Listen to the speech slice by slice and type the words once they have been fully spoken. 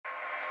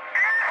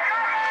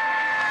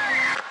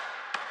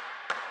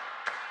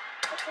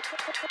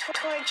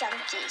Tour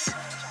Junkies.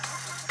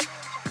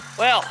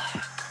 Well,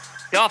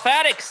 golf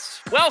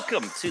addicts,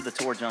 welcome to the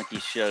Tour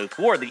Junkies show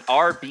for the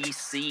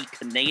RBC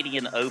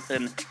Canadian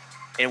Open.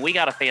 And we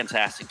got a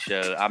fantastic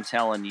show. I'm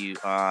telling you,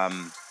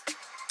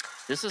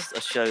 this is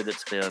a show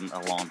that's been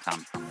a long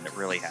time coming. It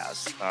really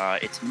has.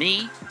 It's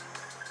me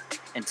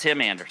and Tim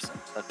Anderson.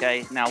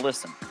 Okay, now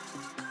listen.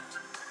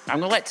 I'm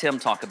going to let Tim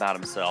talk about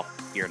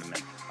himself here in a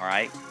minute. All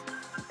right,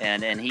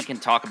 and he can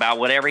talk about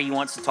whatever he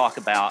wants to talk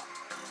about.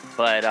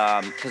 But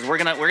because we're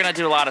gonna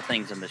do a lot of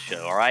things in this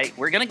show. All right,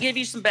 we're gonna give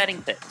you some betting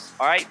picks.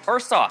 All right,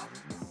 first off,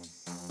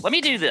 let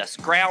me do this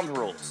ground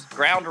rules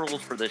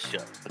for this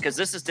show because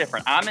this is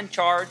different. I'm in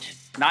charge,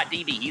 not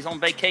DB. He's on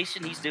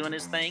vacation. He's doing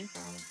his thing.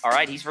 All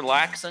right, he's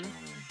relaxing.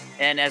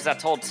 And as I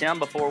told Tim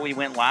before we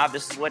went live,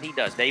 this is what he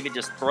does. David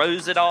just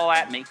throws it all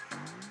at me.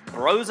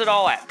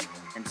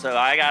 And so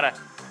I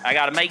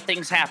gotta make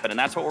things happen, and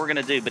that's what we're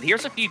gonna do. But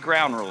here's a few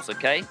ground rules,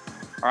 okay?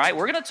 All right,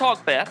 we're gonna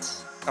talk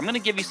bets. I'm gonna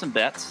give you some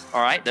bets.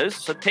 All right,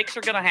 those picks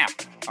are gonna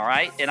happen. All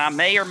right, and I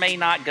may or may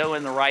not go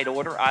in the right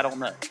order. I don't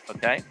know.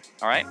 Okay.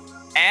 All right.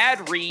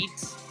 Ad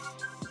reads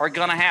are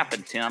gonna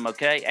happen, Tim.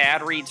 Okay,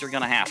 ad reads are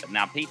gonna happen.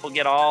 Now people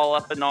get all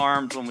up in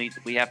arms when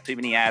we have too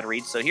many ad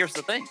reads. So here's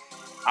the thing.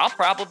 I'll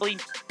probably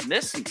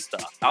miss some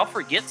stuff. I'll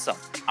forget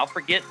something. I'll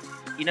forget,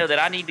 that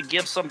I need to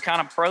give some kind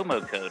of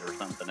promo code or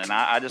something, and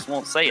I just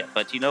won't say it.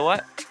 But you know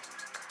what?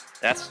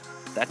 That's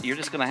you're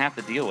just going to have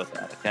to deal with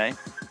that, okay?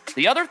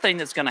 The other thing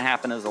that's going to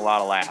happen is a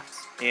lot of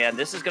laughs, and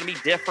this is going to be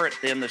different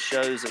than the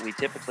shows that we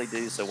typically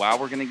do. So while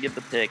we're going to give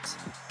the picks,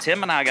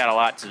 Tim and I got a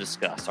lot to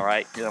discuss, all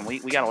right? We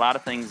got a lot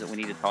of things that we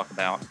need to talk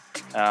about.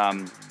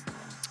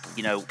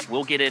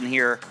 We'll get in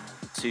here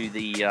to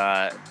the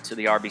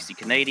RBC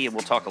Canadian.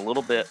 We'll talk a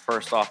little bit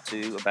first off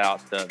too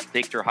about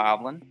Victor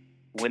Hovland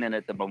winning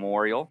at the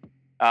Memorial.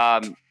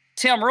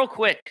 Tim, real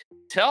quick,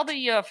 tell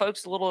the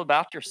folks a little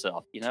about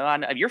yourself. I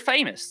know you're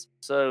famous,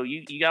 so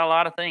you got a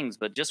lot of things,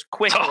 but just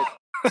quickly,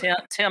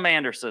 Tim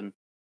Anderson,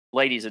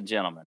 ladies and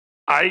gentlemen.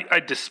 I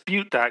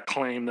dispute that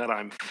claim that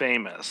I'm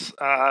famous.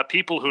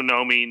 People who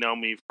know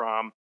me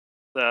from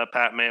the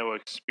Pat Mayo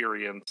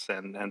Experience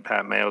and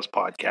Pat Mayo's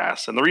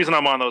podcast. And the reason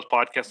I'm on those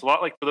podcasts, a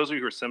lot like for those of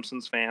you who are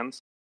Simpsons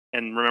fans,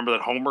 and remember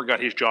that Homer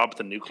got his job at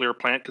the nuclear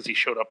plant because he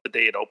showed up the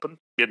day it opened.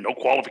 He had no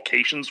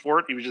qualifications for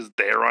it. He was just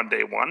there on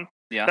day one.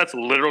 Yeah, that's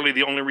literally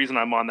the only reason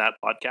I'm on that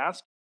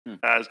podcast,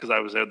 is because I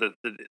was there that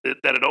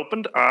it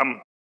opened.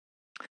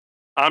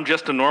 I'm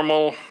just a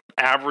normal,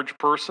 average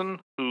person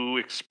who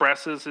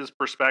expresses his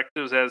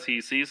perspectives as he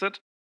sees it.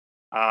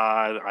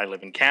 I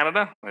live in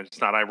Canada.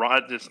 It's not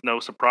ironic. It's no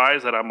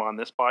surprise that I'm on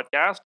this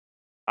podcast.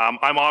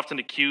 I'm often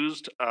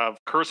accused of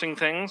cursing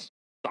things.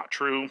 Not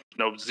true.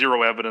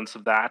 Zero evidence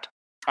of that.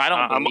 I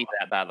don't believe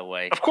that, by the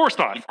way. Of course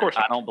not. Of course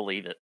not. I don't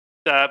believe it.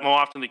 I'm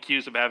often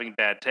accused of having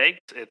bad takes.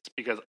 It's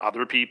because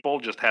other people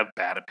just have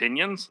bad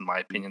opinions, and my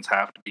opinions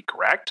have to be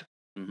correct.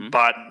 Mm-hmm.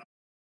 But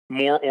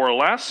more or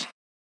less,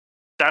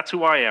 that's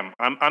who I am.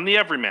 I'm the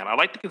everyman. I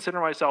like to consider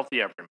myself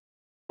the everyman.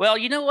 Well,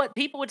 you know what?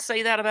 People would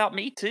say that about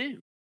me too,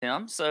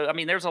 Tim. So,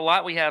 there's a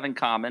lot we have in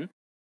common,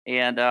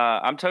 and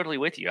I'm totally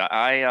with you.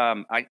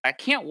 I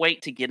can't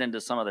wait to get into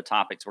some of the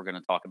topics we're going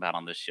to talk about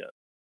on this show.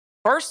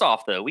 First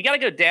off, though, we got to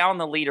go down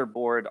the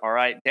leaderboard. All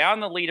right,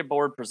 down the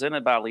leaderboard,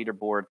 presented by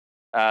Leaderboard.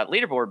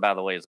 Leaderboard, by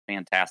the way, is a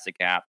fantastic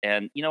app,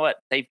 and you know what?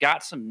 They've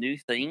got some new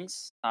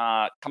things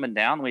coming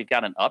down. We've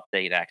got an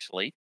update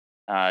actually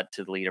to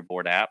the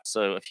Leaderboard app.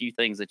 So a few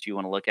things that you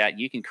want to look at.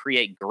 You can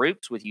create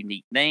groups with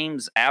unique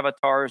names,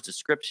 avatars,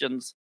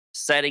 descriptions,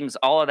 settings,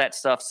 all of that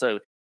stuff. So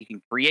you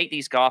can create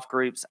these golf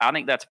groups. I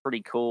think that's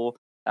pretty cool.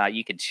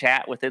 You can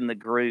chat within the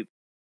group.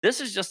 This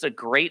is just a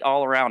great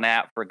all-around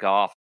app for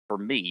golf. For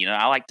me,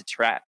 I like to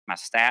track my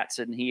stats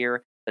in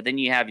here, but then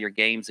you have your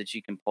games that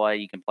you can play.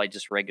 You can play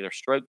just regular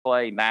stroke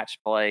play, match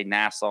play,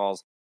 Nassaus,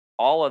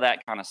 all of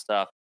that kind of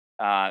stuff.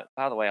 By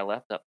the way, I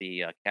left up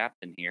the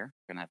captain here.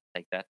 We're going to have to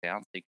take that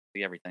down so you can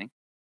see everything.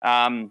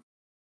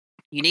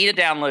 You need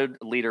to download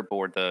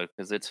Leaderboard, though,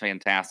 because it's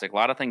fantastic. A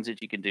lot of things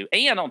that you can do.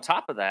 And on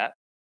top of that,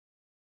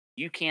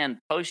 you can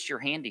post your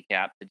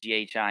handicap to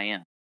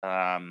GHIN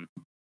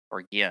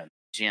or GIN,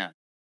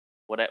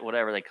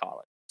 whatever they call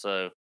it.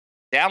 So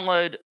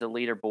download the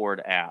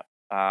Leaderboard app.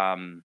 I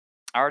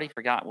already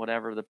forgot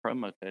whatever the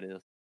promo code is.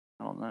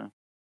 I don't know.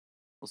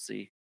 We'll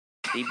see.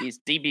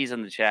 DB's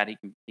in the chat.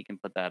 He can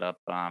put that up.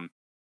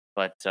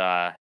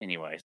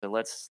 Anyway, so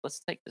let's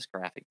take this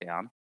graphic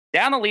down.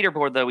 Down the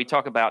leaderboard, though, we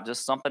talk about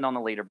just something on the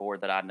leaderboard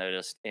that I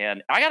noticed,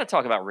 and I got to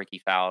talk about Ricky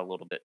Fowler a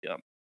little bit, Jim.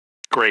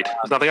 Great.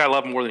 There's nothing I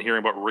love more than hearing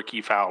about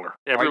Ricky Fowler.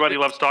 Everybody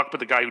loves talking about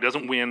the guy who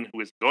doesn't win, who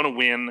is going to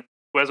win,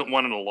 who hasn't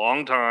won in a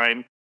long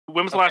time.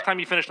 When was the last time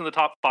you finished in the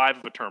top 5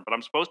 of a term? But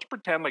I'm supposed to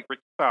pretend like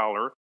Ricky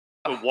Fowler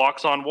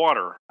walks on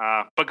water.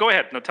 But go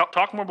ahead. No,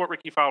 talk more about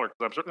Ricky Fowler,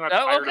 because I'm certainly not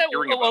tired of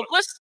hearing about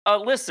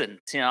it. Listen,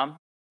 Tim.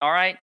 All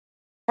right.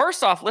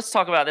 First off, let's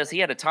talk about this. He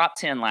had a top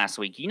 10 last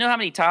week. You know how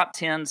many top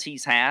 10s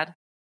he's had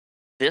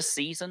this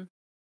season?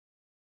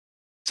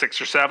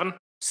 6 or 7?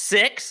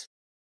 6.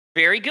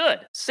 Very good.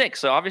 6.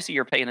 So obviously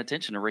you're paying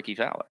attention to Ricky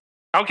Fowler.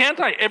 How can't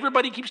I?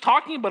 Everybody keeps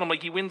talking about him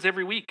like he wins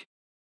every week.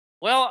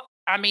 Well,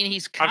 I mean,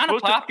 he's kind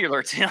of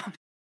popular, Tim.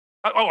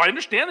 Oh, I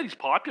understand that he's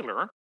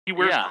popular. He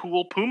wears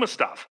cool Puma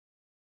stuff.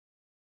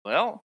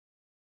 Well,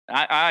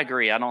 I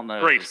agree. I don't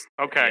know. Great.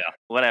 Okay. Yeah,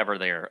 whatever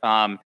there.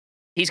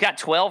 He's got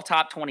 12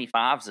 top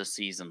 25s this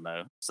season,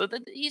 though. So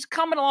he's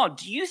coming along.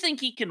 Do you think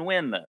he can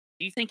win, though?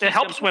 Do you think it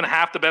helps when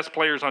half the best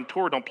players on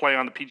tour don't play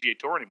on the PGA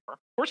Tour anymore?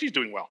 Of course he's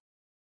doing well.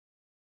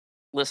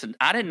 Listen,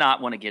 I did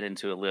not want to get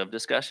into a live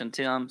discussion,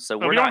 Tim. So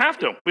we don't have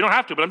to. We don't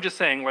have to. But I'm just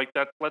saying, like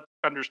that. Let's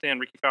understand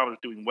Ricky Fowler's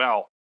doing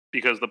well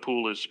because the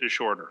pool is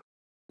shorter.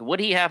 Would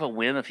he have a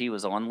win if he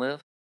was on live?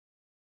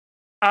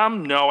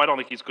 No, I don't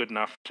think he's good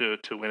enough to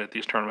win at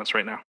these tournaments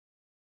right now.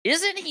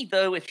 Isn't he,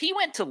 though? If he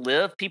went to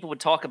live, people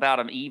would talk about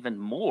him even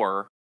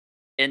more.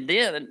 And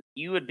then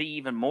you would be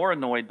even more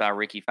annoyed by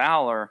Ricky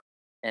Fowler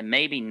and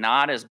maybe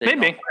not as big on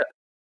live,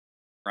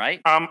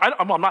 right? I'm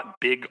not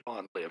big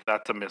on live.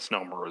 That's a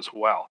misnomer as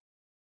well.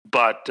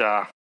 But,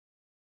 yeah,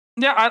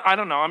 I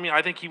don't know. I mean,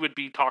 I think he would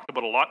be talked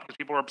about a lot because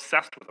people are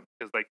obsessed with him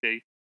because like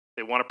they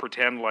want to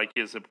pretend like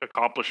his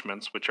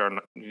accomplishments, which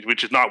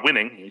is not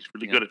winning. He's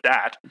really good at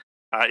that.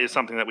 Is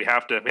something that we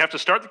have to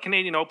start the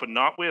Canadian Open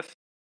not with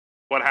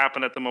what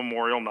happened at the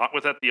Memorial, not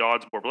with at the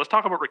odds board. But let's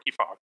talk about Ricky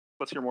Fowler.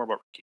 Let's hear more about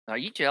Ricky. Are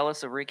you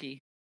jealous of Ricky?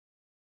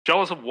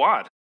 Jealous of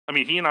what? I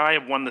mean, he and I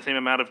have won the same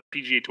amount of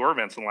PGA Tour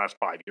events in the last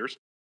 5 years.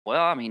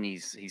 Well, I mean,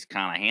 he's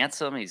kind of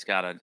handsome. He's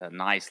got a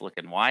nice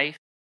looking wife.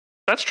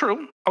 That's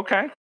true.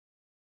 Okay.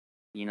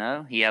 You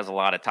know, he has a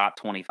lot of top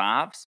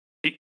 25s.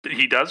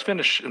 He does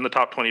finish in the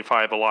top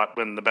 25 a lot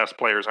when the best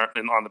players aren't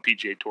on the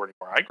PGA Tour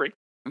anymore. I agree.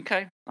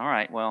 Okay. All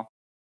right. Well,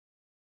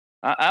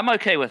 I'm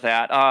okay with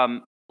that.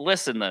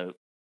 Listen, though,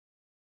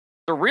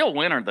 the real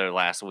winner, though,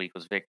 last week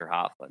was Viktor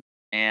Hovland.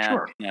 And,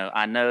 you know,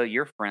 I know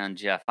your friend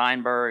Jeff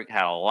Feinberg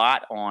had a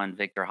lot on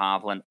Viktor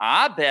Hovland.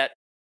 I bet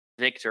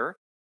Viktor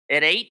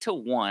at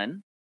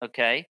 8-1,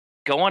 okay,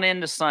 going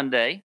into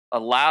Sunday. A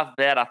live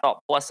bet, I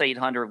thought plus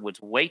 800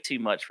 was way too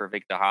much for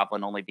Viktor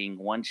Hovland, only being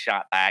one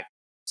shot back.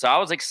 So I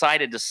was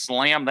excited to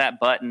slam that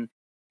button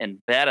and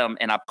bet him,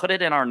 and I put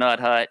it in our Nut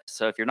Hut.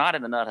 So if you're not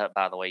in the Nut Hut,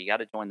 by the way, you got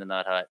to join the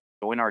Nut Hut.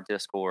 Join our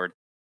Discord.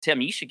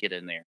 Tim, you should get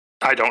in there.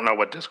 I don't know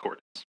what Discord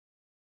is.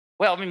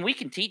 Well, I mean, we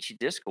can teach you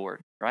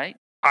Discord, right?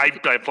 I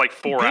have like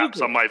 4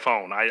 apps on my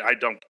phone. I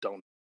don't know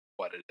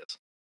what it is.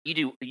 You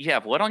do? You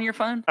have what on your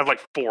phone? I have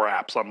like 4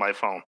 apps on my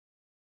phone.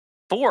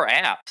 4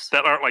 apps?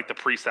 That aren't like the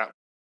preset.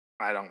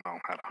 I don't know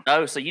how to.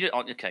 Oh, so you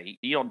don't? Okay,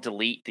 you don't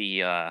delete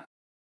the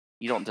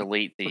the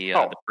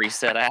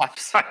preset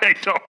apps. I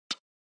don't.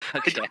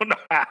 Okay. I don't know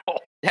how.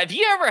 Have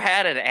you ever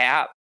had an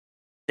app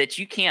that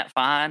you can't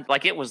find?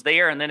 Like it was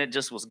there and then it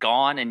just was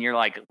gone, and you're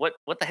like, "What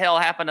the hell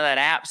happened to that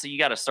app?" So you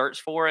got to search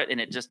for it, and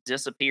it just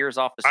disappears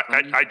off the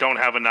screen. I don't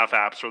have enough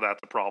apps for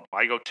that's the problem.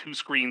 I go 2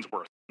 screens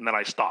worth, and then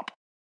I stop.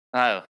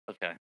 Oh,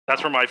 okay.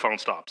 That's where my phone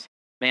stops.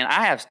 Man,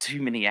 I have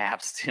too many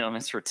apps, Tim.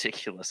 It's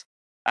ridiculous.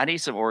 I need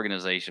some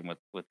organization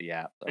with the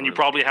app. And you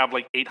probably have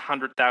like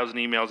 800,000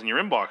 emails in your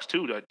inbox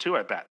too.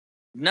 I bet.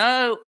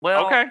 No,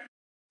 well, okay.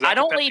 I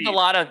don't leave a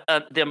lot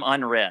of them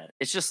unread.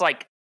 It's just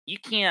like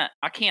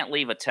I can't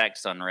leave a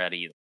text unread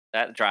either.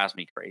 That drives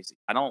me crazy.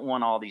 I don't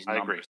want all these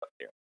numbers up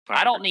there.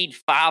 I don't need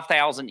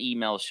 5,000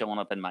 emails showing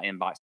up in my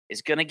inbox.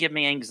 It's going to give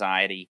me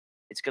anxiety.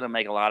 It's going to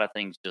make a lot of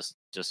things it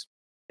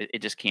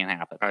just can't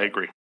happen. I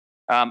agree.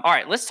 All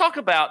right, let's talk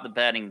about the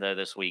betting though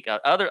this week.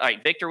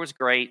 Viktor was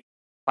great.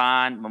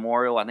 Fine.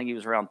 Memorial, I think he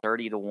was around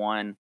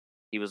 30-1.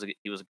 He was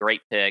a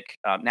great pick.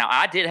 Now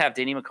I did have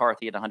Denny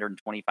McCarthy at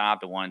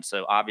 125-1,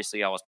 so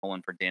obviously I was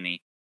pulling for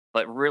Denny.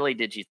 But really,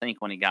 did you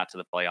think when he got to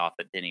the playoff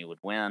that Denny would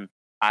win?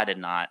 I did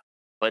not.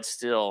 But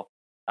still,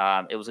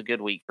 it was a good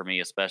week for me,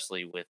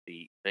 especially with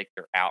the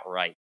Viktor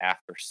outright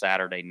after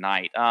Saturday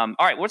night. All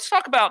right, let's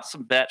talk about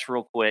some bets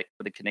real quick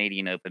for the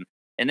Canadian Open,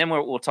 and then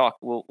we'll talk.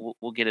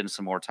 We'll get into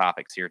some more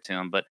topics here,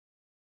 Tim. But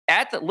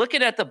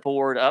looking at the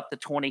board up to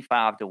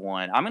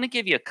 25-1, I'm going to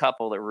give you a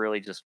couple that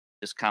really just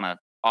kind of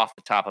off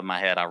the top of my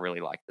head I really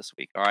like this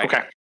week. All right.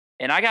 Okay.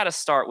 And I got to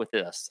start with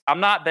this.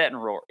 I'm not betting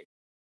Rory.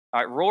 All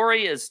right.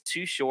 Rory is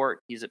too short.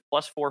 He's at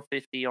plus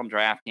 450 on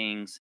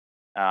DraftKings.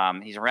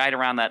 He's right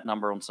around that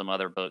number on some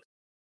other books.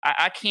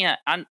 I can't.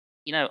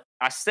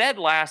 I said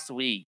last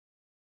week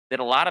that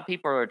a lot of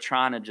people are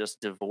trying to just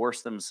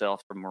divorce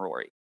themselves from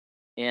Rory,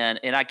 and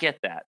I get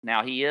that.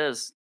 Now he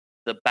is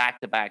the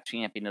back-to-back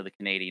champion of the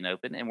Canadian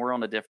Open, and we're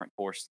on a different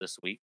course this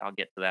week. I'll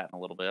get to that in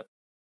a little bit.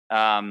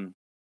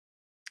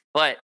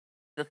 But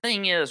the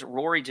thing is,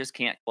 Rory just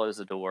can't close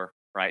the door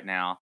right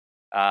now.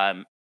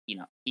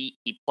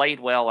 He played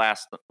well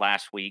last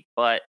week,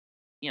 but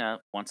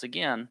once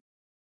again,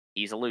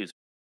 he's a loser.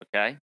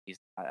 Okay,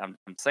 I'm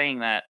saying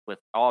that with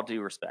all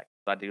due respect.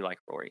 I do like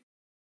Rory.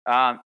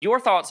 Your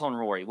thoughts on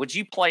Rory? Would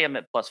you play him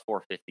at plus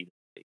 450?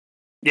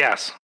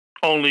 Yes.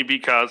 Only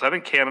because I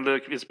think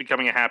Canada is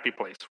becoming a happy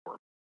place for him.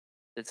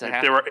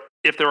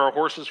 If there are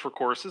horses for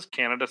courses,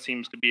 Canada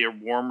seems to be a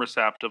warm,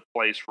 receptive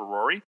place for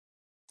Rory.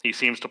 He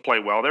seems to play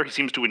well there. He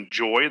seems to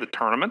enjoy the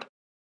tournament.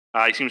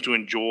 He seems to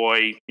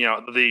enjoy,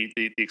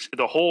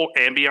 the whole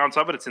ambiance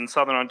of it. It's in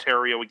Southern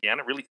Ontario again.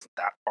 It really isn't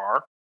that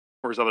far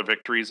where his other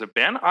victories have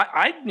been.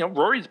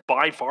 Rory's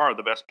by far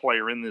the best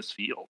player in this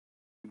field.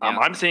 Yeah.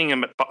 I'm seeing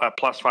him at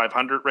plus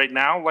 500 right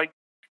now. Like,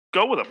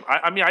 go with him.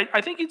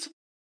 I think it's,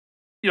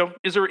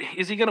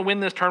 is he going to win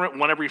this tournament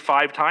one every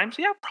 5 times?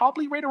 Yeah,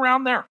 probably right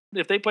around there.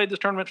 If they played this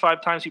tournament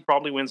 5 times, he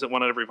probably wins it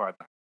one every 5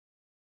 times.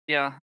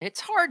 Yeah,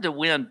 it's hard to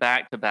win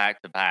back to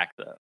back to back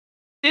though.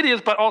 It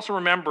is, but also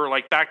remember,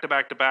 like back to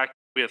back to back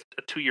with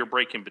a 2-year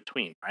break in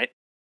between, right?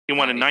 He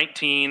won in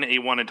 19, he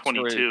won in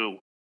 22. True.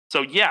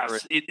 So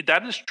yes,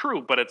 that is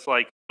true, but it's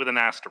like with an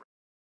asterisk.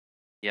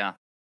 Yeah,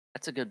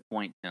 that's a good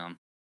point, Tim.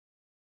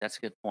 That's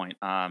a good point.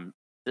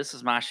 This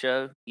is my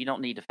show. You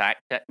don't need to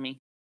fact check me,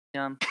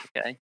 Tim.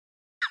 Okay.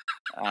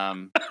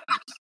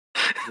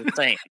 Just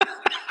saying.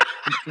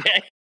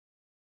 Okay.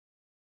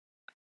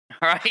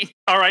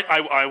 All right.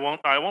 I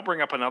won't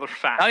bring up another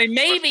fact. I mean,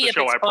 maybe if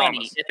it's funny.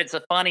 Promise. If it's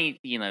a funny,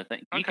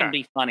 thing, you can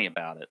be funny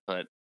about it.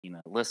 But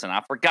listen,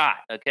 I forgot.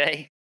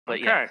 Okay.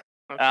 But okay.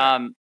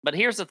 But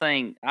here's the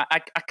thing. I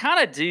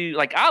kind of do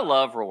like. I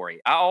love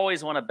Rory. I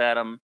always want to bet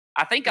him.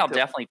 I think I'll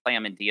definitely play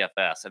him in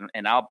DFS,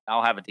 and I'll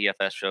have a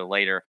DFS show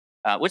later.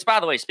 Which, by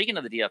the way, speaking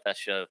of the DFS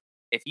show,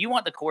 if you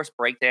want the course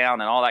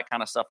breakdown and all that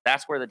kind of stuff,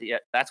 that's where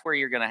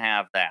you're going to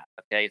have that.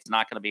 Okay, it's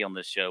not going to be on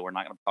this show. We're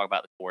not going to talk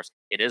about the course.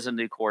 It is a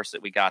new course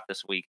that we got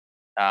this week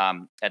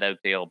at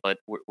Oakdale, but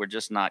we're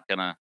just not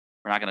gonna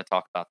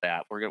talk about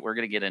that. We're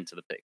gonna get into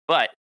the pick.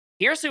 But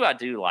here's who I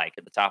do like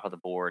at the top of the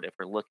board if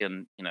we're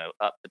looking,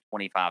 up to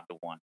 25 to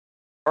 1.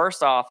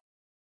 First off,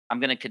 I'm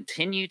going to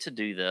continue to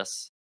do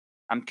this.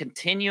 I'm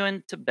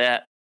continuing to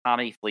bet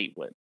Tommy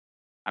Fleetwood.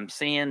 I'm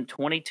seeing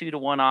 22 to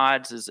 1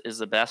 odds is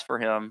the best for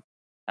him.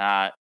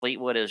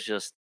 Fleetwood is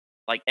just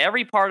like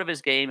every part of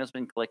his game has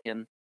been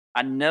clicking.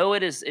 I know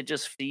it is. It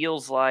just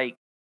feels like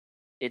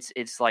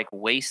it's like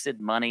wasted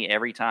money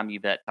every time you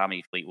bet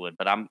Tommy Fleetwood.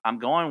 But I'm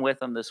going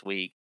with him this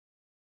week.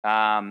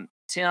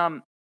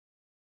 Tim,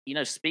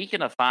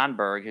 speaking of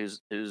Feinberg, who's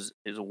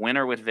a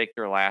winner with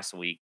Victor last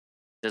week,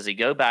 does he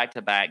go back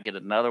to back, get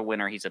another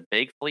winner? He's a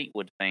big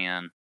Fleetwood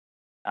fan.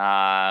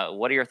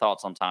 What are your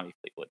thoughts on Tommy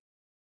Fleetwood?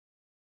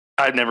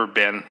 I've never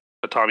been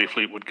a Tommy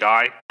Fleetwood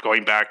guy.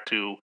 Going back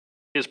to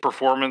his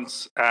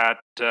performance at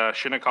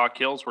Shinnecock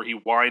Hills, where he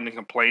whined and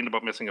complained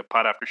about missing a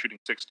putt after shooting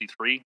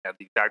 63, had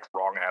the exact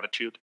wrong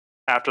attitude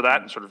after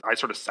that, and I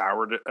sort of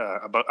soured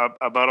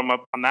about him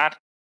on that.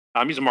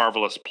 He's a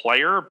marvelous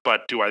player,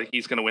 but do I think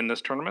he's going to win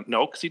this tournament?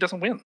 No, because he doesn't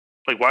win.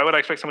 Like, why would I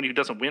expect somebody who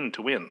doesn't win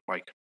to win?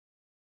 Like,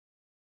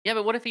 yeah,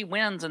 but what if he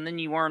wins and then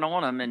you weren't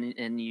on him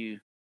and you?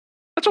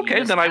 That's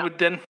okay.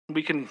 Then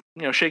we can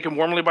shake him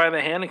warmly by the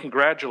hand and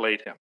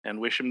congratulate him and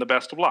wish him the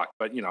best of luck.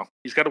 But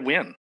he's got to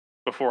win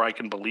before I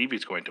can believe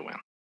he's going to win.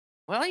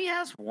 Well, he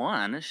has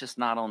won. It's just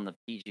not on the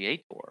PGA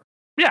Tour.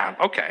 Yeah,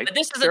 okay. But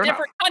this is a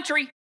different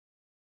country.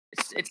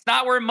 It's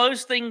not where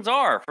most things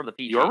are for the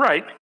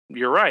PGA.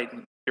 You're right.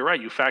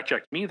 You fact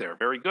checked me there.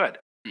 Very good.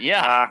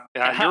 Yeah.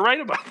 You're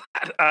right about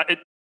that.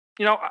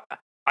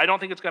 I don't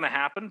think it's going to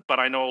happen, but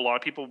I know a lot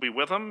of people will be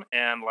with him,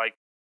 and like,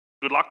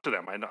 good luck to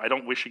them. I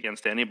don't wish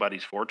against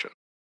anybody's fortune.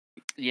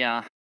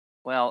 Yeah.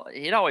 Well,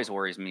 it always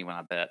worries me when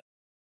I bet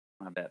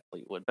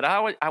Fleetwood, but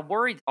I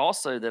worry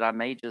also that I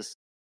may just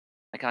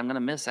I'm going to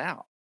miss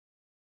out.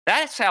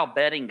 That's how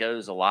betting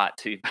goes a lot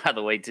too. By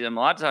the way, Tim, a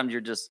lot of times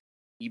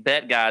you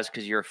bet guys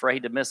because you're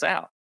afraid to miss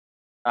out.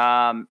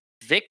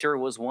 Victor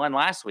was one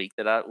last week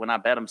when I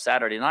bet him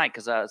Saturday night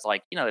because I was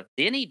like, if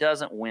Denny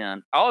doesn't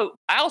win, I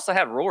also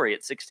had Rory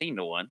at 16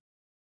 to 1,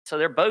 so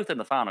they're both in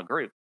the final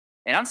group,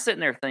 and I'm sitting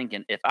there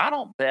thinking if I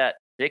don't bet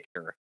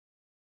Victor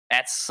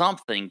at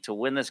something to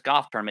win this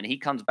golf tournament, he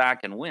comes back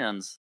and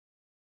wins,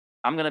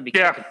 I'm going to be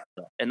kicking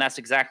myself. And that's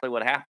exactly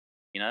what happened.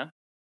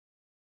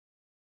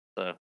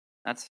 So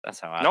that's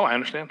how I. No, I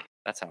understand.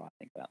 That's how I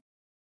think about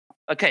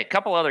it. Okay, a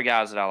couple other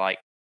guys that I like.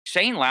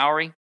 Shane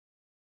Lowry.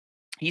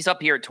 He's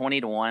up here at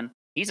 20 to 1.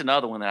 He's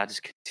another one that I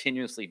just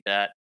continuously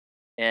bet,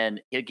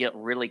 and he'll get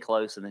really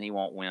close, and then he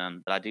won't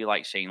win. But I do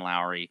like Shane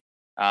Lowry.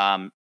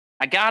 I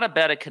gotta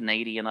bet a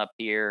Canadian up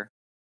here,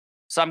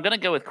 so I'm gonna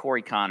go with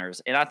Corey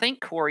Connors, and I think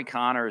Corey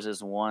Connors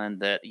is one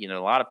that a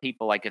lot of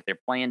people like if they're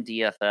playing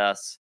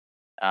DFS.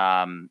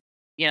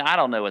 I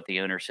don't know what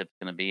the ownership's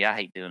going to be. I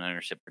hate doing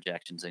ownership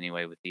projections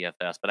anyway with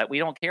DFS, but we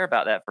don't care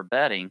about that for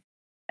betting.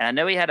 And I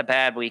know he had a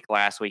bad week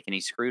last week, and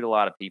he screwed a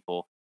lot of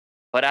people.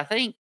 But I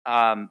think,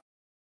 and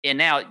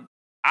now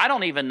I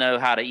don't even know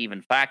how to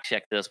even fact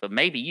check this, but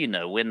maybe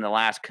when the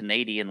last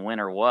Canadian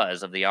winner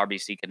was of the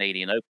RBC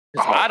Canadian Open.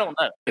 I don't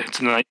know. It's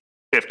the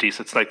 1950s.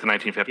 It's like the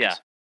 1950s. Yeah.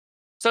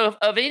 So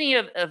of any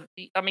of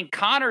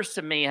Connors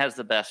to me has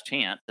the best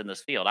chance in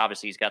this field.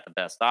 Obviously, he's got the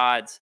best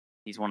odds.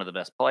 He's one of the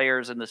best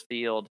players in this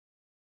field.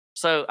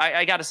 So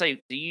I got to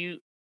say, do you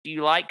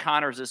like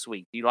Connors this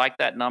week? Do you like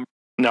that number?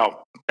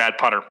 No, bad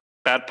putter.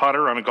 Bad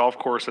putter on a golf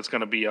course that's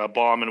going to be a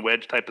bomb and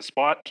wedge type of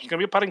spot. It's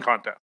going to be a putting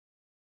contest.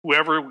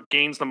 Whoever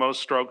gains the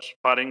most strokes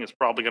putting is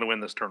probably going to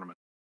win this tournament.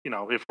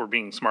 If we're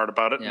being smart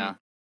about it. Yeah.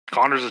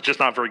 Connors is just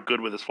not very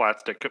good with his flat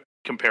stick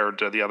compared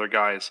to the other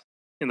guys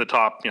in the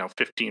top,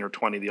 15 or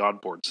 20 of the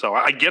odd board. So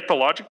I get the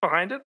logic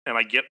behind it, and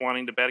I get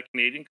wanting to bet a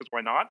Canadian because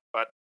why not?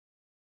 But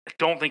I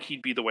don't think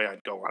he'd be the way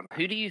I'd go on.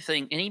 Who do you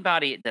think,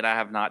 anybody that I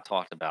have not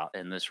talked about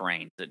in this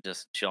range that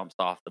just jumps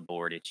off the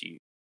board at you?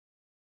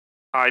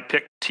 I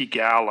picked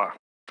Tigala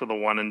for the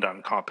one and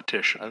done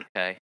competition.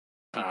 Okay.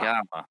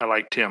 Tigala. I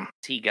liked him.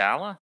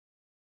 Tigala?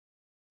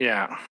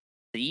 Yeah.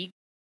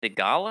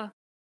 Tigala?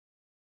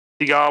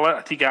 Tigala.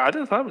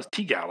 I thought it was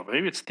Tigala, but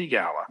maybe it's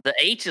Tigala. The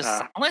H is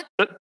silent?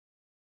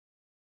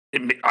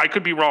 I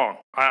could be wrong.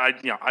 I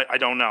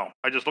don't know.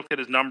 I just looked at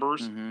his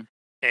numbers,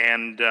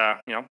 and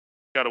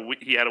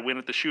he had a win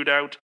at the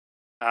shootout.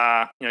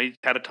 He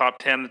had a top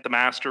 10 at the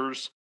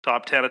Masters,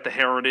 top 10 at the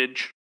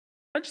Heritage.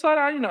 I just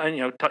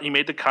thought, he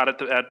made the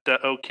cut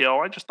at Oak Hill.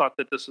 I just thought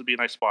that this would be a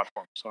nice spot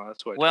for him. So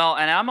that's what. Well,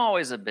 and I'm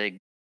always a big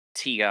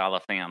Tigala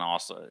fan.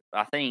 Also,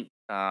 I think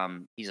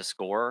he's a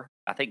scorer.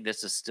 I think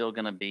this is still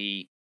going to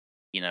be,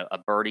 a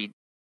birdie.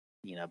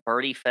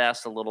 Birdie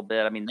fest a little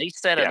bit. I mean, they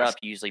set it up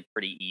usually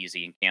pretty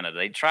easy in Canada.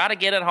 They try to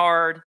get it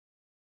hard,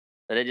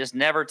 but it just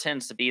never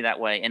tends to be that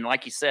way. And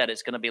like you said,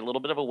 it's going to be a little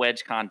bit of a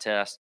wedge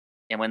contest.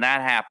 And when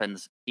that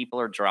happens,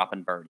 people are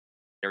dropping birdies.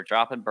 They're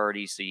dropping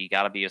birdies, so you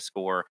got to be a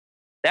scorer.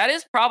 That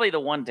is probably the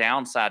one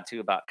downside, too,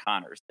 about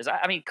Connors.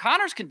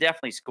 Connors can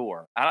definitely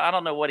score. I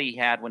don't know what he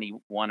had when he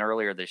won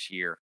earlier this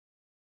year.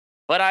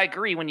 But I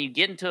agree, when you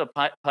get into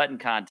a putting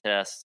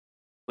contest,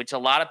 which a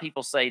lot of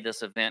people say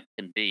this event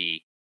can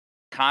be,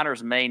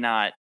 Connors may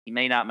not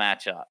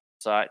match up.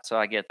 So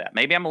I get that.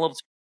 Maybe I'm a little.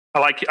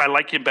 I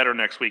like him better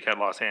next week at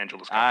Los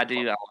Angeles. I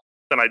do.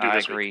 Than I do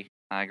this week. Week.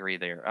 I agree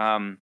there. I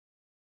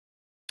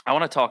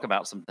want to talk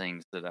about some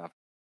things that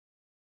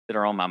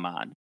are on my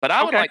mind. But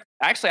I would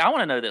I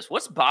want to know this.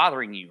 What's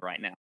bothering you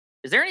right now?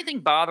 Is there anything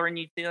bothering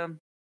you, Tim?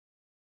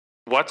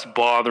 What's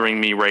bothering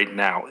me right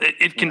now?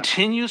 It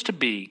continues to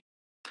be.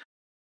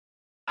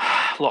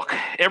 Look,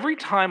 every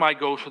time I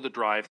go through the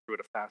drive-through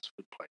at a fast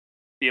food place,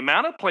 the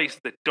amount of places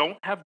that don't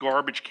have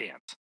garbage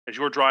cans as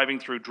you're driving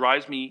through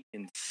drives me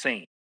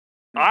insane.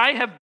 I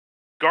have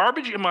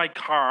garbage in my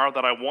car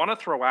that I want to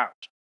throw out.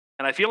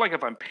 And I feel like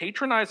if I'm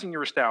patronizing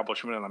your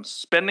establishment and I'm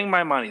spending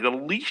my money, the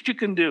least you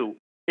can do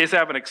is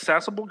have an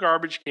accessible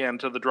garbage can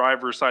to the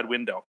driver's side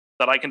window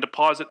that I can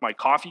deposit my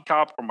coffee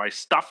cup or my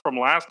stuff from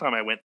last time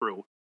I went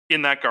through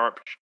in that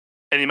garbage.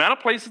 And the amount of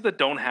places that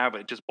don't have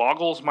it just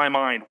boggles my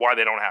mind why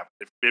they don't have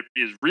it. It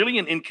is really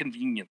an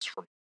inconvenience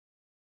for me.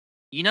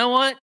 You know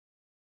what?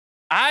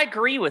 I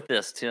agree with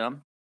this,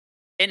 Tim.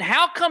 And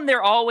how come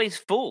they're always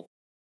full?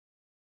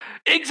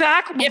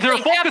 Exactly. They're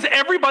full because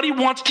everybody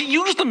wants to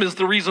use them is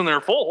the reason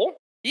they're full.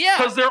 Yeah.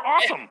 Because they're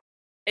awesome.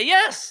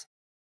 Yes.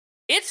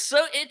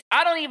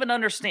 I don't even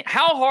understand.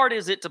 How hard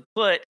is it to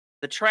put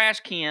the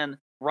trash can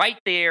right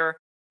there,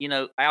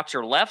 out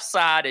your left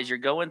side as you're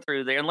going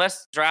through there?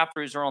 Unless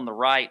drive-thrus are on the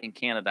right in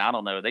Canada. I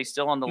don't know. Are they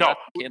still on the left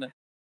in Canada?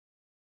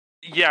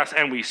 Yes,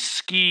 and we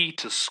ski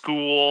to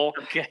school,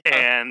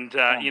 and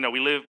we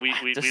live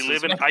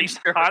in ice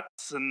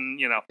huts, and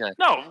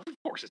no, of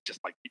course it's just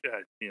like the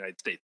United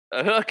States.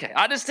 Okay,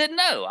 I just didn't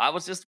know. I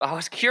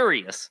was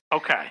curious.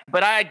 Okay,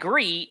 but I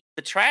agree.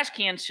 The trash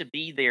cans should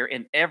be there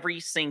in every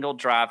single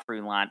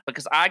drive-through line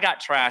because I got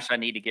trash I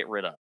need to get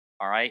rid of.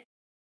 All right,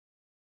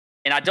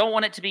 and I don't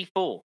want it to be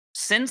full.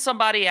 Send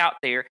somebody out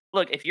there.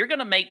 Look, if you're going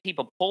to make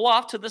people pull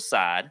off to the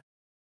side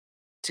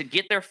to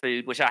get their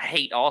food, which I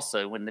hate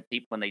also when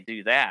they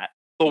do that.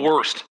 The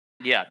worst.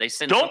 Yeah, they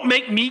send. Don't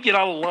make me get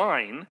out of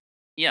line.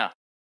 Yeah,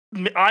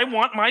 I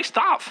want my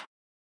stuff.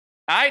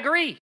 I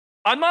agree.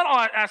 I'm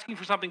not asking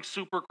for something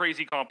super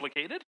crazy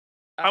complicated.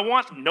 I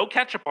want no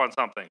ketchup on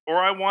something, or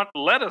I want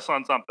lettuce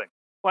on something.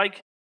 Like,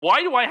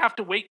 why do I have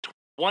to wait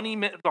 20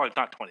 minutes? No,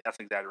 not 20. That's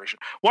an exaggeration.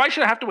 Why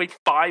should I have to wait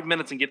 5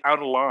 minutes and get out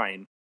of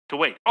line to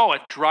wait? Oh,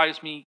 it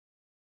drives me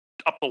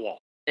up the wall.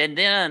 And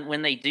then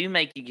when they do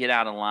make you get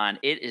out of line,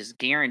 it is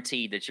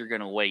guaranteed that you're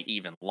going to wait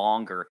even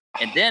longer.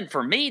 And then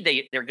for me,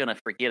 they're going to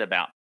forget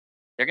about me.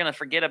 They're going to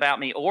forget about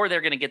me, or they're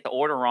going to get the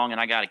order wrong,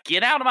 and I got to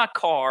get out of my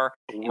car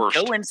and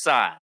go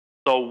inside.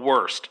 The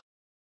worst.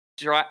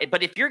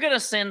 But if you're going to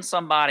send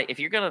somebody,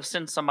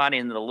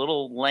 into the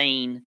little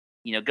lane,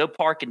 go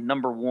park in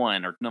number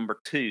 1 or number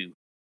 2.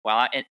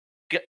 Well,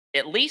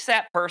 at least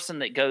that person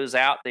that goes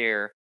out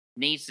there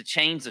needs to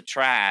change the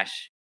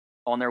trash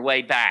on their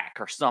way back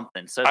or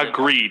something. So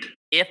agreed.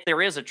 If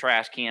there is a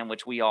trash can,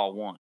 which we all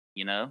want,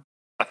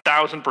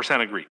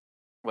 1,000% agree.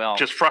 Well,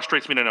 just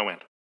frustrates me to no end.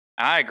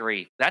 I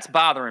agree. That's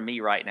bothering me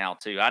right now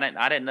too. I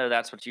didn't know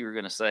that's what you were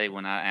going to say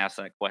when I asked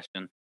that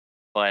question,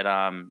 but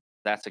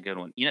that's a good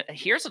one.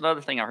 Here's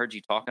another thing I heard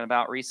you talking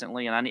about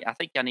recently, and I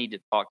think I need to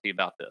talk to you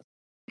about this.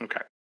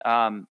 Okay.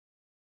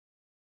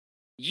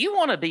 You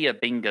want to be a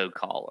bingo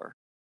caller.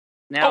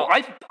 Now,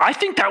 I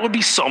think that would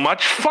be so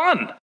much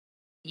fun.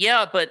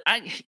 Yeah, but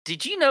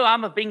did you know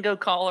I'm a bingo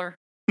caller?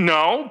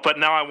 No, but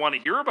now I want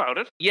to hear about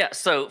it. Yeah,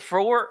 so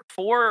for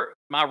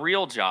my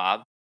real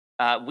job,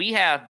 we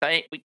have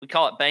we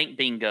call it bank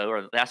bingo,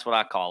 or that's what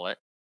I call it.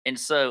 And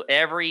so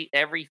every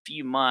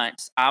few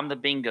months, I'm the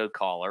bingo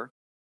caller,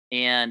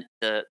 and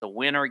the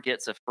winner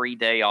gets a free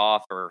day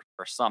off or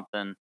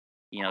something,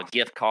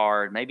 gift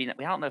card. Maybe I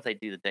don't know if they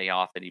do the day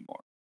off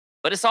anymore,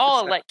 but it's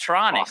all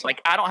electronic. Awesome.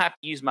 Like I don't have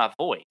to use my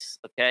voice.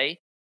 Okay,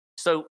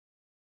 so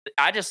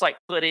I just like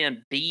put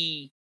in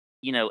B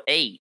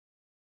 8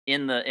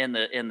 in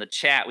the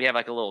chat. We have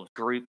like a little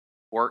group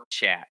work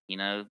chat,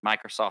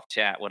 Microsoft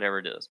chat, whatever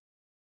it is.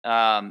 So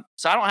I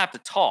don't have to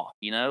talk,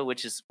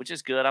 which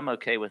is good. I'm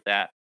okay with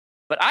that.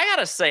 But I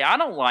gotta say, I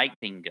don't like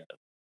bingo.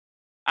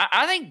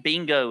 I think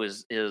bingo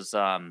is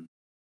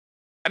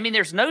I mean,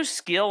 there's no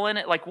skill in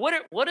it. Like,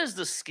 what is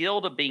the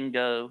skill to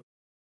bingo?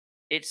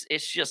 It's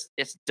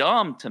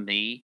dumb to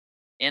me,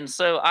 and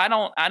so I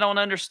don't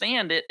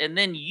understand it. And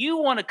then you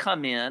want to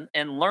come in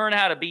and learn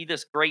how to be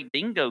this great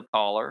bingo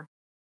caller,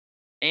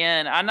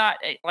 and I'm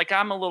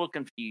a little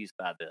confused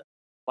by this.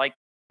 Like,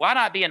 why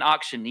not be an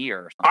auctioneer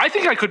or something? I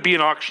think I could be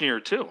an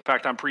auctioneer too. In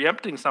fact, I'm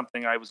preempting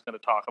something I was going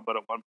to talk about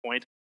at one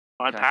point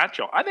on Okay. Pat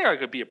Show. I think I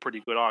could be a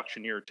pretty good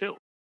auctioneer too.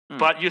 Hmm.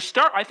 But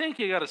I think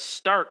you got to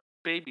start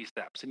baby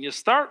steps, and you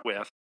start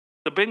with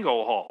the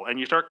bingo hall, and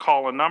you start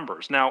calling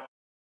numbers. Now,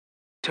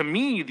 to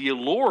me, the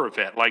allure of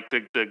it, like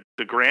the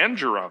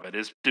grandeur of it,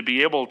 is to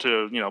be able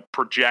to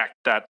project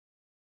that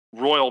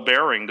royal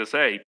bearing to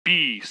say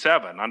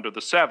B7 under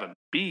the 7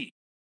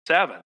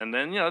 B7, and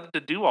then to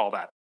do all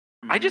that.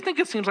 I just think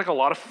it seems like a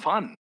lot of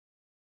fun.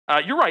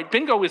 You're right.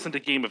 Bingo isn't a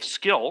game of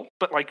skill,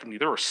 but like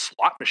there are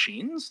slot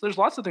machines. There's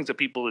lots of things that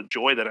people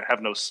enjoy that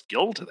have no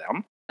skill to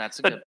them. That's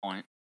a good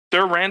point.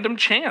 They're random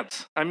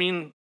chance. I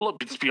mean, look,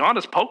 let's be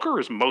honest. Poker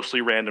is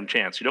mostly random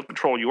chance. You don't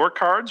control your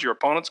cards, your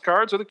opponent's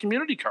cards, or the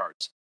community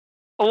cards.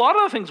 A lot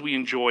of the things we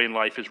enjoy in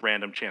life is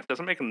random chance.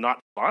 Doesn't make them not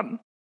fun.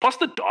 Plus,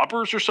 the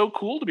daubers are so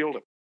cool to be able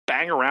to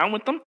bang around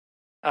with them.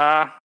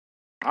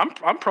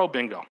 I'm pro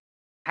bingo.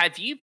 Have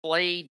you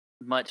played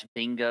much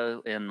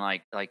bingo in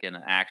like in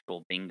an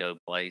actual bingo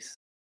place?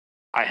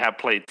 I have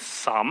played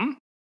some,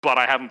 but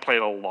I haven't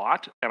played a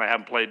lot, and I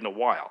haven't played in a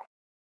while.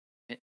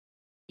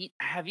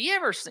 Have you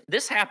ever seen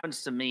this?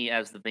 Happens to me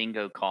as the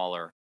bingo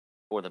caller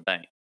for the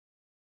bank.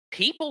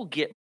 People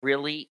get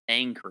really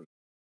angry,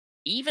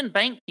 even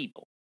bank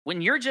people,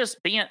 when you're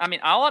just being. I mean,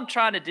 all I'm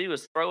trying to do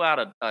is throw out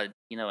an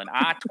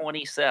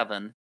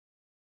I-27,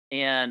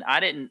 and I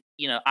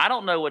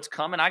don't know what's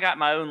coming. I got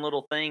my own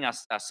little thing. I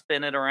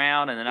spin it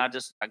around, and then I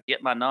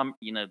get my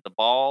the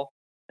ball,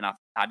 and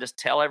I just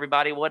tell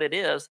everybody what it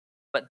is.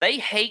 But they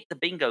hate the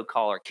bingo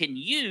caller. Can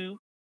you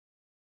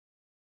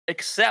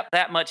accept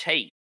that much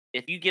hate?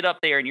 If you get up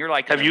there and you're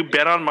like, have you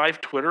been on my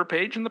Twitter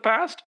page in the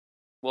past?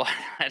 Well,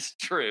 that's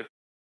true.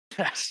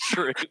 That's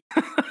true.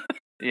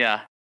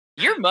 Yeah,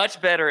 you're much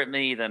better at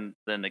me than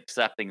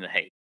accepting the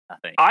hate. I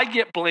think I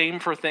get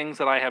blamed for things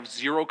that I have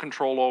zero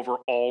control over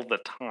all the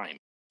time.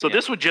 So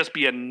this would just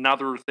be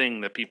another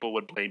thing that people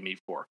would blame me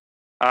for.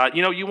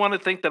 You want to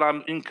think that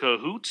I'm in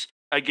cahoots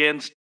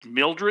against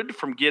Mildred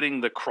from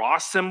getting the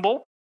cross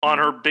symbol on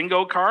her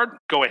bingo card?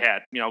 Go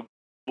ahead.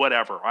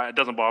 Whatever. It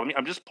doesn't bother me.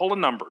 I'm just pulling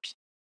numbers.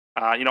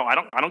 I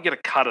don't get a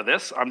cut of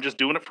this. I'm just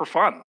doing it for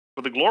fun,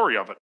 for the glory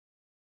of it.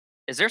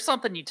 Is there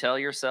something you tell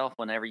yourself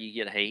whenever you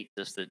get hate?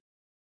 Just that,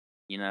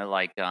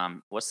 like,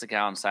 what's the guy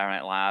on Saturday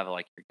Night Live?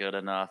 Like, you're good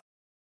enough.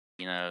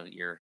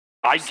 You're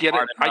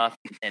smart enough,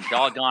 and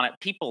doggone it,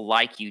 people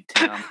like you,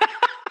 Tim.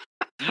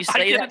 Do you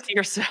say that to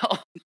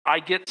yourself?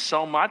 I get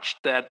so much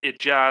that you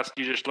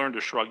just learn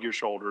to shrug your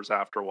shoulders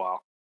after a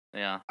while.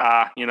 Yeah.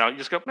 You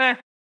just go,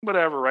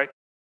 whatever, right?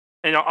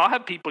 And I'll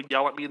have people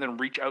yell at me, then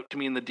reach out to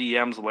me in the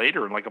DMs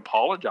later and like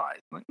apologize.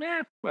 I'm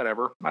like,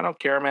 whatever. I don't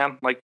care, man.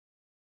 Like,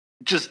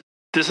 this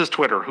is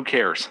Twitter. Who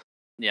cares?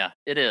 Yeah,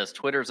 it is.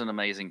 Twitter's an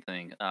amazing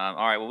thing. All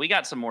right. Well, we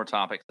got some more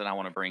topics that I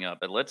want to bring up,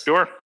 but let's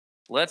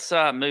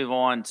move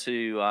on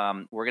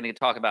to. We're going to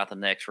talk about the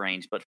next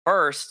range, but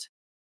first,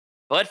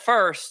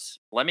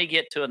 let me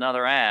get to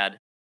another ad.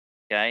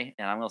 Okay,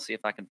 and I'm going to see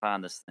if I can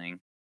find this thing.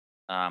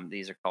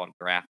 These are called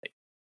graphics.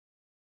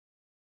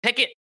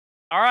 Picket.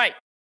 All right.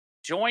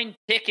 Join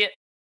Picket.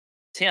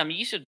 Tim,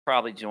 you should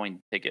probably join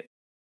Picket.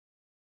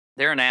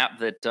 They're an app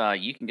that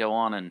you can go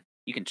on and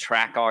you can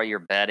track all your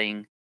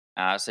betting.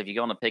 So if you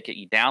go on the Picket,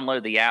 you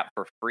download the app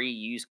for free.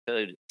 Use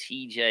code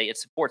TJ. It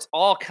supports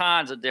all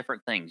kinds of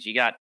different things. You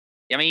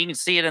can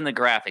see it in the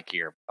graphic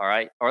here. All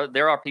right. Or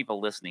there are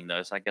people listening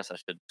though, so I guess I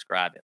should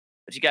describe it.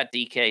 But you got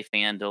DK,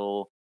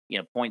 FanDuel,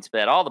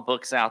 PointsBet, all the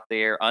books out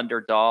there,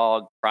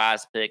 Underdog,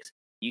 Prize Picks.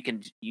 You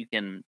can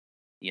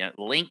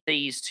link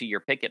these to your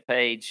Picket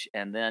page,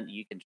 and then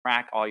you can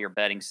track all your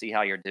betting, see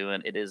how you're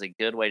doing. It is a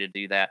good way to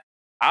do that.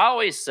 I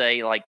always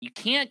say, like, you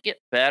can't get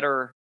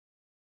better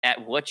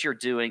at what you're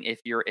doing if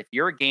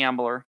you're a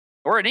gambler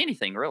or at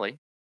anything really.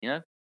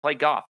 Play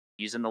golf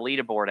using the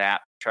leaderboard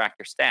app, track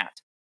your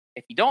stats.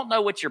 If you don't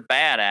know what you're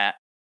bad at,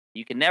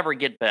 you can never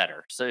get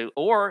better. So,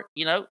 or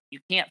you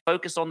can't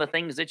focus on the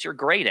things that you're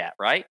great at,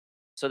 right?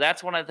 So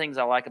that's one of the things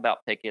I like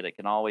about Picket. It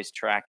can always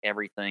track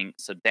everything.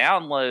 So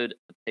download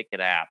the Picket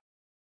app.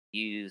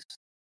 Use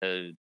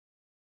code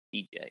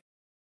TJ.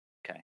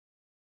 Okay.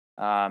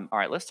 All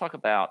right. Let's talk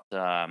about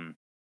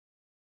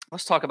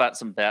let's talk about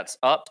some bets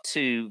up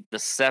to the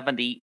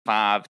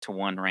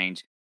 75-1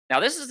 range. Now,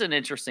 this is an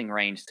interesting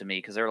range to me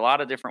because there are a lot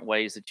of different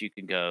ways that you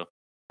can go.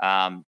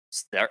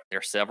 There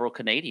are several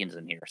Canadians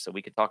in here, so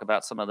we could talk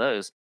about some of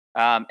those.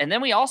 And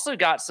then we also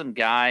got some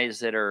guys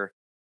that are,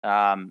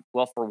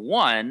 well, for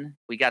one,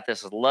 we got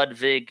this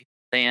Ludwig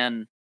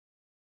Van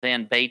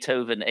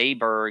Beethoven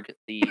Aberg,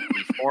 the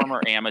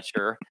former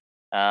amateur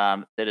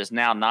that is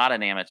now not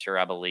an amateur,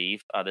 I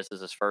believe. This is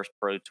his first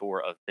pro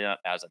tour event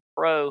as a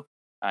pro.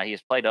 He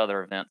has played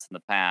other events in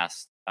the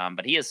past,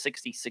 but he is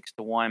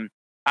 66-1.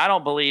 I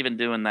don't believe in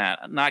doing that.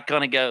 I'm not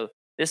going to go.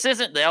 This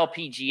isn't the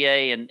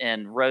LPGA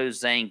and Rose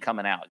Zane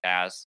coming out,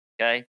 guys.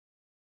 Okay.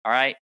 All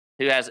right.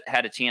 Who has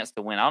had a chance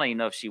to win? I don't even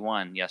know if she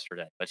won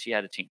yesterday, but she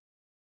had a chance.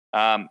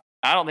 I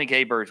don't think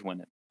Aberg's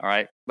winning. All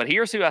right. But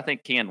here's who I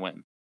think can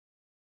win.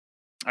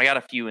 I got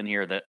a few in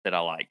here that I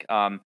like.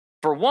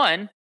 For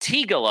one,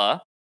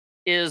 Tigala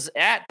is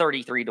at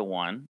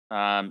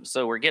 33-1.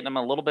 So we're getting him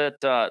a little bit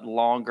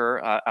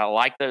longer. I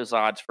like those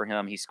odds for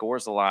him. He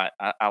scores a lot.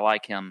 I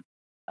like him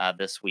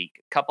this week.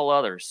 A couple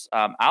others.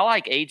 I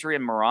like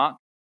Adrian Meronk.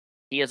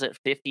 He is at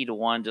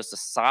 50-1, just a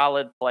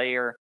solid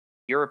player,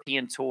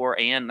 European Tour,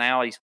 and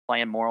now he's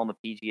playing more on the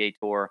PGA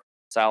Tour.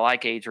 So I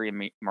like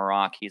Adrian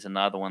Meronk. He's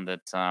another one that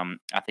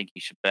I think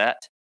you should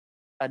bet.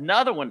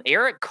 Another one,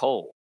 Eric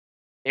Cole.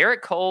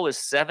 Eric Cole is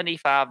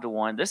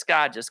 75-1. This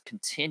guy just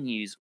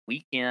continues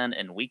week in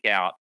and week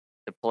out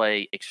to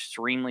play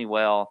extremely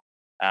well.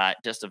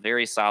 Just a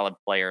very solid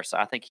player. So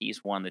I think he's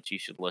one that you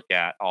should look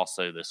at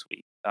also this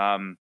week.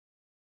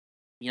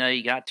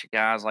 You got your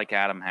guys like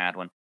Adam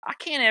Hadwin. I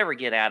can't ever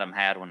get Adam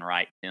Hadwin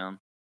right, Tim.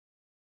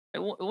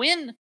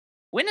 When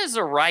is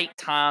the right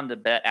time to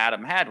bet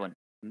Adam Hadwin?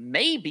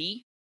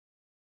 Maybe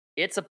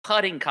it's a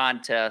putting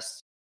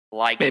contest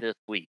like this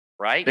week,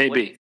 right?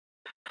 Maybe.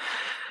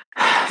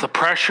 The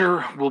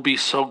pressure will be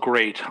so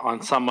great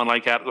on someone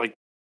like that. Like,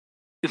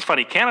 it's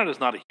funny,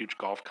 Canada's not a huge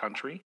golf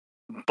country,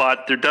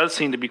 but there does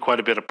seem to be quite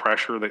a bit of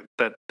pressure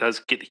that does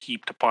get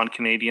heaped upon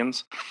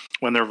Canadians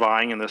when they're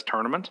vying in this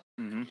tournament.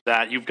 Mm-hmm.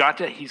 That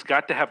he's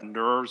got to have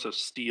nerves of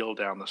steel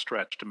down the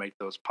stretch to make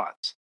those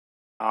putts.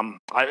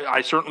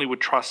 I certainly would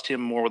trust him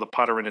more with a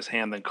putter in his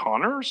hand than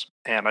Connors,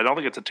 and I don't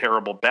think it's a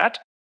terrible bet.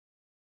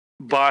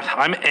 But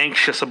I'm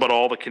anxious about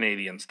all the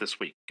Canadians this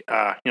week.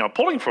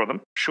 Pulling for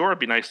them, sure, it'd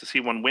be nice to see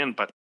one win,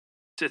 but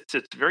it's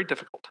very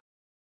difficult.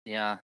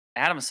 Yeah,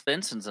 Adam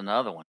Svensson's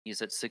another one.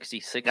 He's at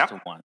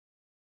 66-1.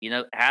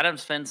 Adam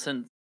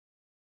Svensson,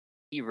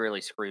 he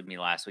really screwed me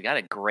last week. I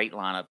had a great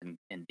lineup in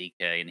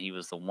DK, and he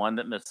was the one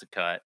that missed the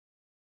cut.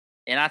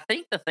 And I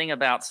think the thing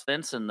about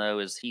Svensson, though,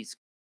 is he's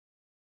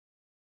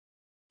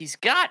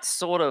got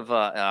sort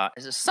of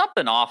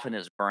something off in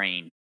his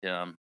brain,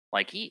 Tim.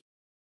 Like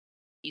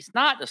he's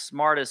not the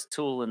smartest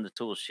tool in the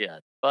tool shed,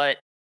 but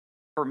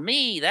for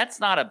me, that's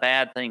not a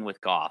bad thing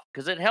with golf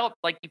because it helps.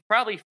 Like you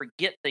probably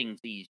forget things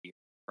easier,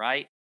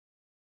 right?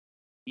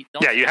 You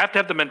have to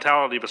have the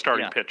mentality of a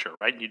starting pitcher,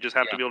 right? You just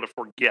have to be able to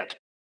forget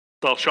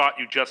the shot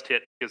you just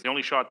hit because the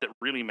only shot that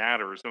really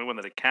matters, the only one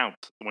that it counts,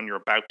 is the one you're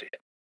about to hit.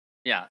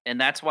 Yeah, and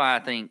that's why I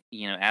think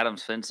Adam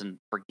Svensson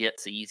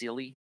forgets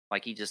easily.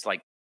 Like he just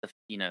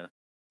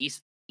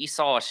he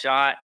saw a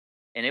shot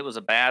and it was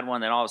a bad one.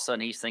 Then all of a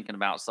sudden he's thinking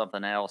about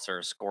something else, or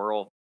a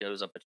squirrel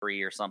goes up a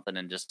tree or something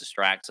and just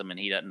distracts him, and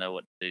he doesn't know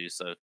what to do.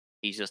 So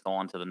he's just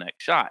on to the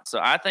next shot. So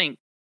I think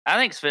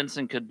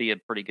Svensson could be a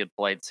pretty good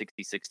play at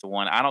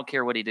 66-1. I don't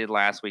care what he did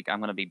last week. I'm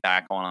going to be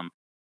back on him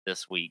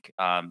this week.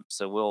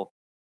 So we'll,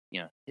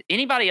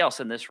 anybody else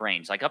in this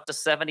range, like up to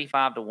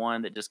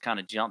 75-1, that just kind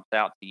of jumps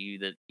out to you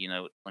that,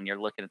 when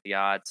you're looking at the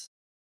odds.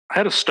 I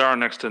had a star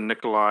next to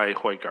Nikolai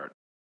Højgaard.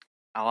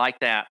 I like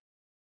that.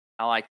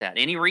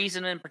 Any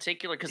reason in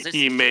particular? Because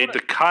he made the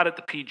cut at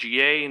the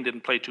PGA and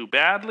didn't play too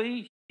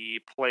badly. He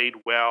played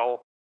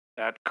well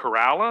at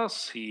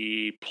Corrales.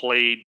 He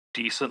played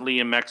decently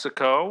in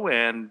Mexico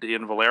and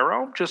in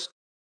Valero.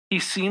 He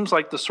seems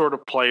like the sort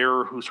of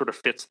player who sort of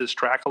fits this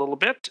track a little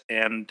bit.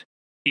 And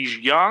he's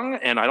young,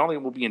 and I don't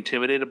think we'll be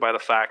intimidated by the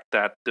fact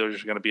that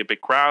there's going to be a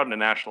big crowd and a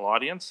national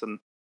audience. And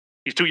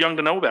he's too young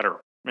to know better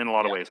in a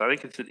lot of ways. I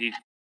think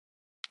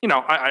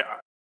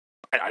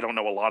I don't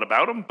know a lot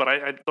about him, but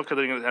I look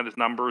at his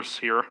numbers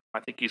here. I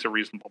think he's a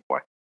reasonable play.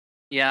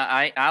 Yeah,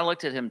 I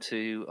looked at him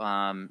too.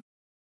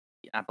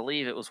 I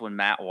believe it was when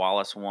Matt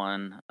Wallace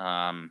won.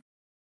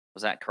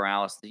 Was that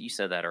Corrales? You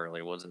said that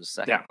earlier. Was it the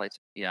second place?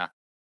 Yeah.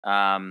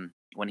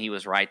 When he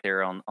was right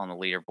there on the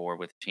leaderboard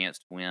with a chance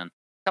to win. A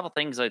couple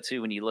things though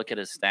too. When you look at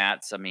his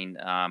stats, I mean,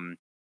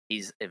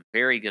 he's a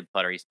very good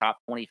putter. He's top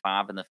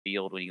 25 in the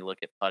field when you look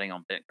at putting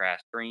on bent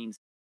grass greens.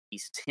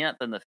 He's 10th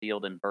in the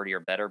field in birdie or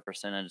better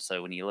percentage.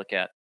 So when you look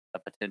at a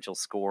potential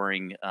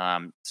scoring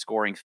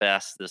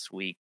fest this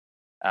week,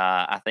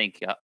 I think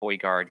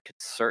Højgaard could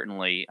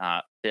certainly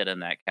fit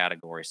in that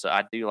category. So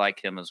I do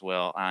like him as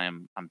well.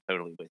 I'm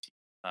totally with you.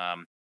 All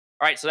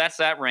right, so that's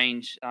that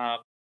range. I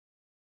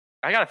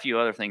got a few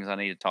other things I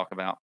need to talk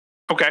about.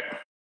 Okay,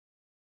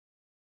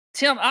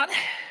 Tim,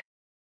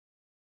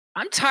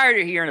 I'm tired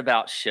of hearing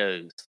about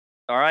shows.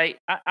 All right.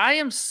 I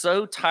am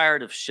so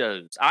tired of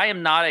shows. I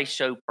am not a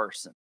show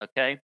person.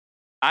 Okay.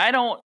 I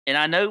don't, and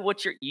I know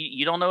what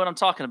you don't know what I'm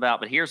talking about,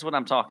 but here's what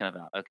I'm talking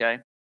about. Okay.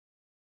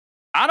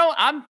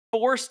 I'm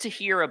forced to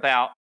hear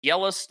about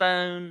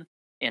Yellowstone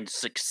and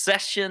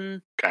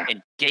Succession Okay.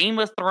 and Game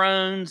of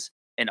Thrones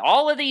and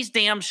all of these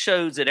damn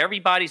shows that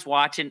everybody's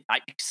watching,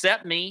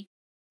 except me.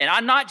 And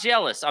I'm not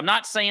jealous. I'm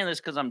not saying this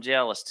because I'm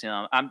jealous,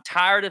 Tim. I'm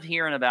tired of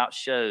hearing about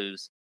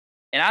shows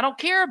and I don't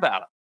care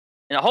about them.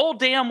 And the whole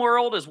damn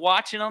world is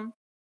watching them.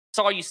 It's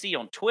all you see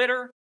on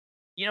Twitter.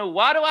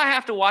 Why do I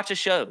have to watch a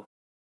show?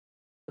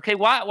 Okay,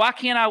 why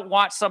can't I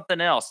watch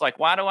something else? Like,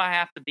 why do I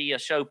have to be a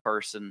show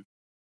person?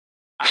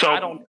 I So,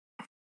 don't.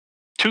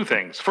 two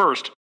things.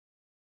 First,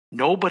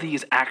 nobody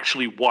is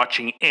actually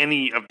watching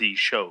any of these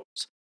shows.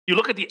 You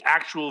look at the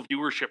actual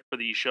viewership for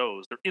these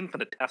shows; they're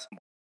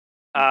infinitesimal.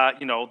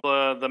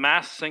 The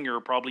Masked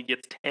Singer probably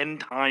gets 10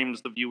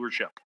 times the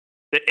viewership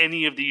that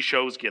any of these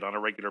shows get on a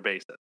regular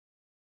basis.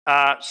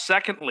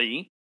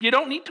 Secondly, you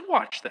don't need to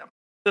watch them.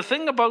 The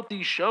thing about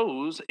these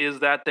shows is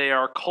that they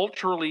are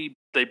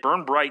they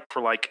burn bright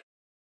for like,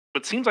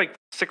 it seems like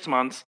 6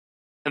 months,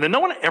 and then no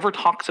one ever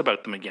talks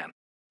about them again.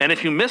 And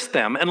if you miss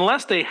them,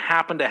 unless they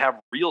happen to have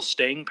real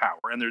staying power,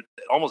 and it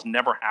almost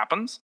never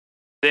happens,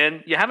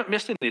 then you haven't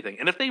missed anything.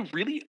 And if they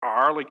really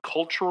are like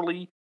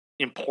culturally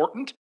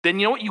important, then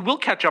you know what? You will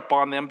catch up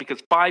on them because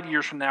 5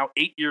 years from now,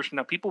 8 years from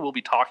now, people will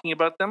be talking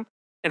about them.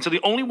 And so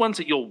the only ones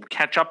that you'll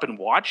catch up and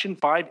watch in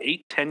 5,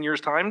 8, 10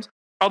 years times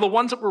are the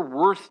ones that were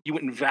worth you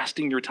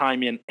investing your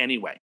time in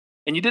anyway.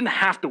 And you didn't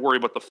have to worry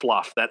about the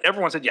fluff that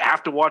everyone said you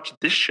have to watch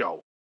this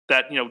show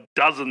that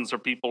dozens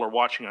of people are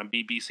watching on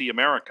BBC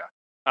America.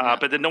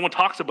 But then no one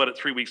talks about it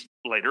 3 weeks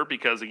later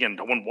because again,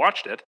 no one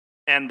watched it,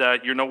 and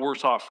you're no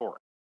worse off for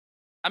it.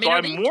 I mean, so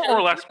I'm more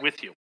or less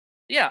with you.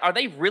 Yeah, are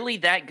they really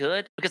that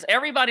good? Because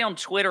everybody on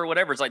Twitter or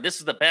whatever is like, this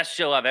is the best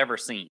show I've ever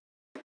seen.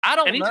 I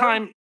don't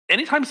know.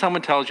 Anytime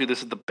someone tells you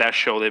this is the best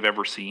show they've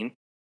ever seen,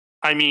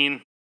 I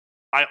mean,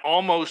 I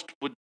almost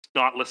would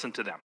not listen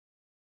to them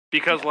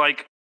because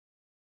like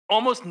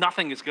almost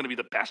nothing is going to be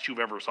the best you've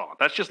ever saw.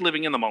 That's just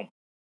living in the moment.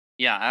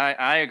 Yeah,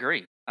 I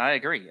agree. I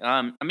agree.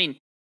 I mean,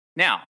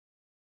 now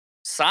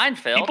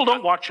Seinfeld. People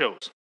don't watch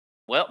shows.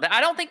 Well, I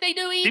don't think they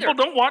do either. People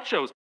don't watch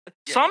shows.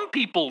 Yeah. Some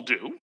people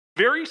do.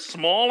 Very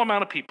small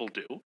amount of people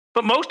do.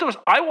 But most of us,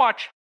 I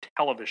watch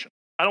television.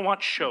 I don't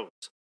watch shows.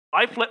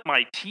 I flip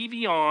my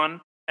TV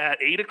on at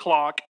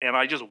 8:00 and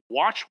I just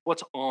watch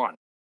what's on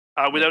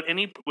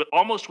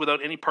almost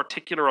without any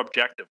particular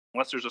objective,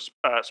 unless there's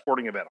a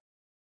sporting event.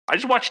 I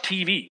just watch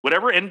TV,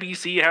 whatever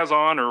NBC has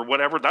on or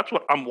whatever. That's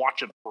what I'm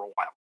watching for a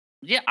while.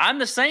 Yeah, I'm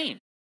the same.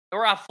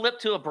 Or I flip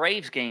to a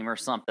Braves game or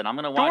something. I'm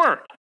going to watch.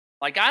 Sure.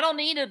 Like I don't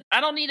need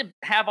to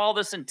have all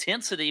this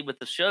intensity with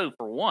the show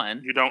for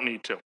one. You don't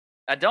need to.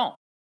 I don't.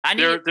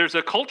 There's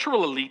a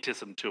cultural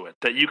elitism to it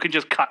that you can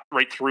just cut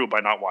right through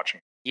by not watching.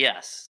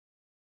 Yes.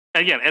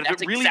 And again, and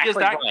if it really is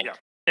that, right. Yeah.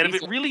 And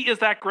if it really is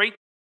that great,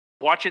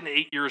 watch it in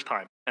 8 years'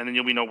 time, and then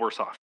you'll be no worse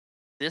off.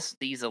 These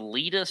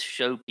elitist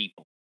show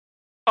people.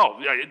 Oh,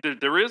 yeah,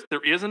 there is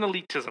an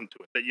elitism to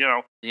it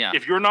that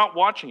if you're not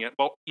watching it,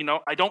 well,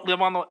 I don't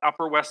live on the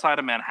Upper West Side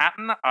of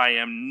Manhattan. I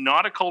am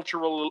not a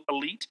cultural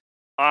elite.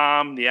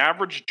 The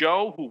average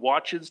Joe who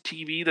watches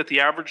TV that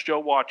the average Joe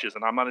watches,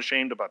 and I'm not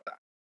ashamed about that.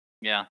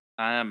 Yeah,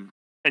 I am.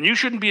 And you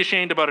shouldn't be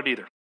ashamed about it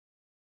either.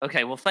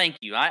 Okay, well, thank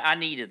you. I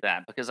needed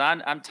that because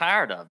I'm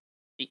tired of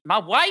it. My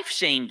wife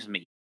shames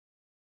me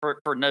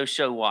for no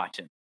show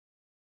watching.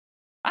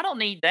 I don't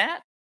need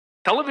that.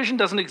 Television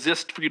doesn't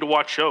exist for you to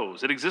watch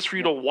shows. It exists for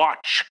you to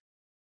watch.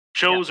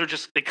 Shows are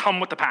they come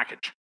with the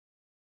package.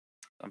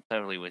 I'm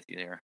totally with you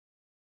there.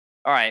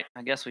 All right,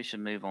 I guess we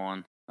should move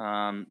on.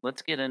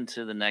 Let's get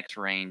into the next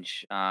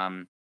range.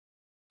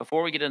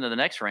 Before we get into the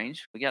next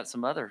range, we got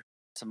some other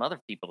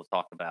people to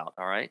talk about.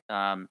 All right.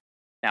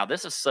 Now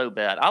this is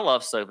SoBet. I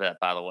love SoBet,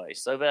 by the way.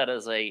 SoBet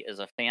is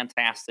a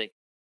fantastic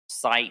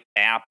site,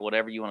 app,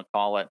 whatever you want to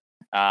call it.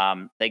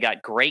 They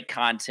got great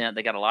content.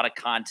 They got a lot of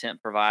content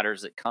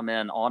providers that come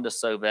in onto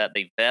SoBet.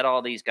 They vet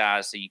all these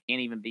guys, so you can't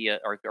even be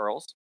or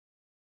girls,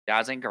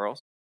 guys and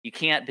girls. You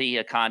can't be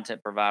a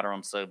content provider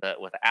on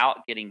SoBet without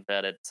getting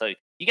vetted. So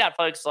you got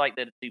folks like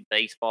that do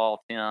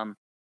baseball, Tim.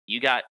 You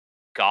got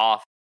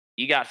golf.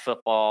 You got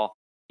football.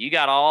 You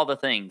got all the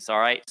things, all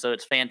right? So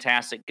it's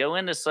fantastic. Go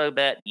into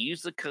SoBet,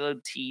 use the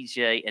code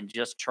TJ, and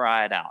just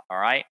try it out, all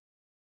right?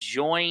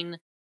 Join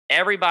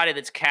everybody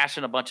that's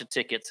cashing a bunch of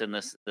tickets in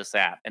this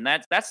app. And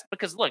that's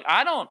because, look,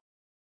 I don't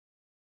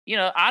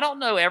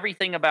know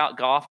everything about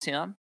golf,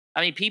 Tim.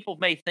 I mean, people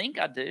may think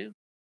I do,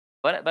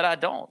 but I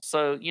don't.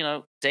 So,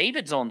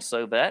 David's on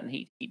SoBet, and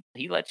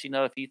he lets you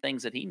know a few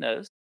things that he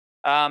knows.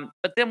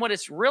 But then what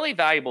is really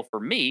valuable for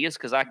me is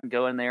because I can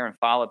go in there and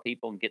follow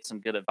people and get some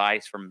good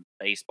advice from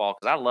baseball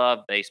because I love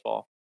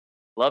baseball.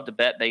 Love to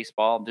bet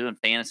baseball. I'm doing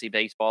fantasy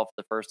baseball for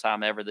the first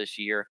time ever this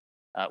year,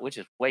 which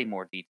is way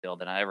more detailed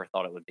than I ever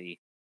thought it would be.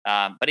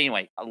 But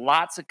anyway,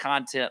 lots of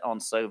content on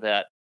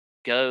SoBet.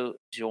 go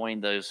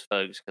join those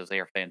folks because they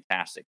are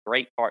fantastic.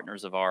 Great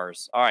partners of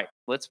ours. All right,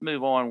 let's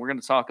move on. We're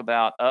going to talk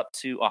about up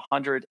to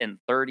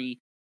 130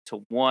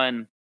 to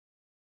 1.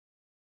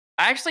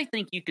 I actually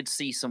think you could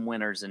see some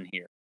winners in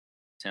here,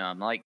 Tim.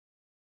 Like,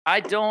 I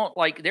don't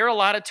like there are a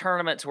lot of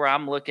tournaments where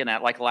I'm looking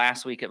at, like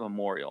last week at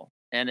Memorial.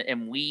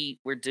 And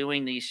we're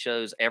doing these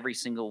shows every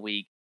single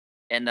week.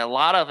 And a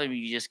lot of them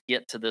you just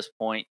get to this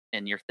point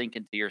and you're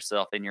thinking to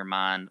yourself in your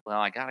mind, well,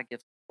 I gotta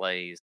get some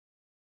plays.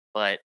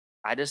 But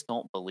I just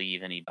don't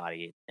believe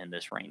anybody in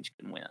this range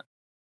can win.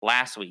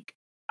 Last week,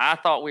 I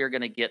thought we were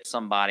gonna get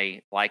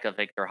somebody like a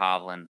Victor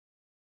Hovland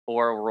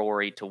or a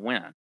Rory to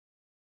win.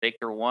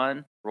 Victor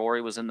won.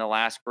 Rory was in the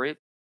last group.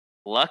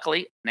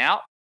 Luckily,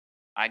 now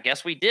I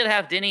guess we did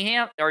have Denny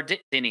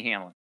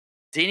Hamlin,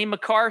 Denny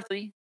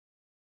McCarthy.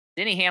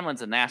 Denny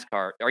Hamlin's a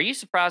NASCAR. Are you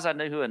surprised I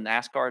knew who a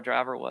NASCAR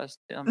driver was,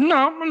 Tim? No,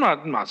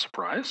 I'm not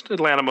surprised.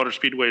 Atlanta Motor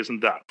Speedway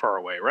isn't that far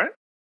away, right?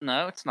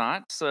 No, it's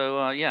not.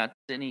 So yeah,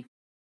 Denny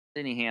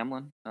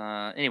Hamlin.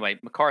 Anyway,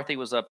 McCarthy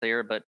was up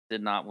there but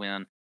did not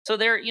win. So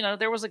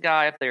there was a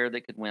guy up there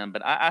that could win,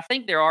 but I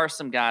think there are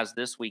some guys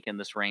this week in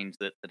this range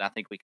that I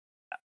think we.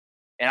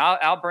 And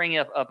I'll bring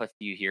up a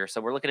few here. So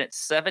we're looking at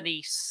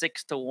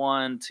 76 to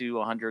 1 to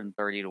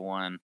 130 to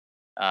 1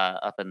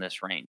 up in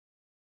this range.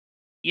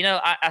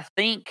 I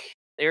think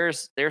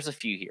there's a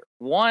few here.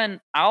 One,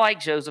 I like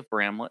Joseph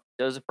Bramlett.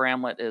 Joseph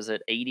Bramlett is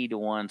at 80 to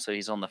 1, so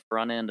he's on the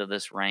front end of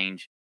this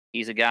range.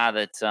 He's a guy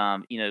that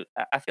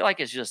I feel like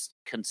is just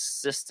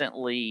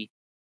consistently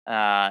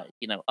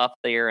up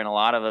there in a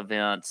lot of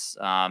events.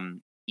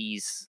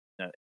 He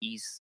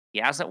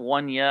hasn't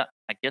won yet.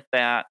 I get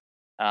that.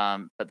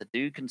 But the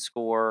dude can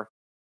score.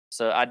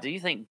 So I do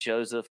think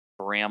Joseph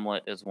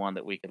Bramlett is one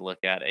that we could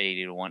look at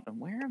 80 to 1. And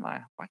where am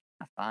I? Why can't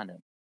I find him?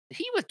 Did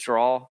he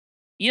withdraw?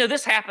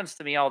 This happens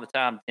to me all the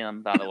time,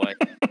 Tim, by the way.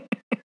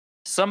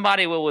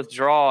 Somebody will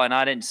withdraw and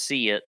I didn't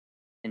see it.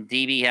 And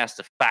DB has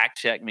to fact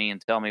check me and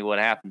tell me what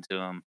happened to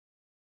him.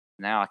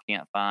 Now I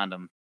can't find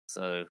him.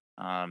 So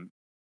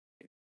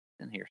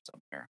in here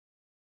somewhere.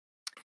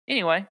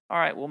 Anyway, all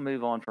right, we'll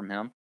move on from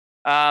him.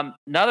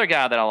 Another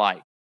guy that I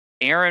like,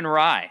 Aaron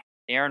Rye.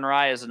 Aaron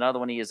Rye is another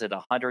one. He is at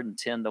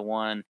 110 to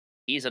 1.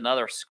 He's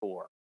another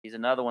scorer. He's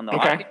another one that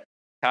I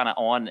kind of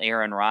on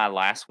Aaron Rye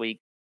last week.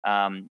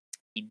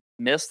 He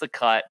missed the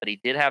cut, but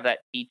he did have that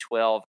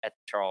P12 at the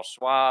Charles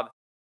Schwab.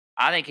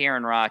 I think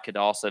Aaron Rye could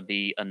also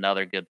be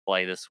another good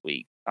play this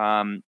week.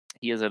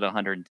 He is at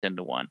 110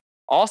 to 1.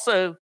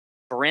 Also,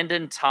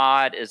 Brendan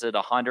Todd is at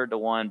 100 to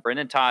 1.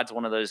 Brendan Todd's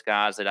one of those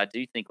guys that I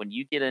do think when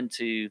you get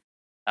into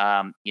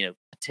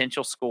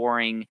potential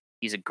scoring,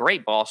 he's a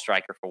great ball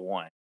striker for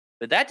one.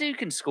 But that dude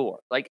can score.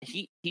 Like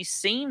he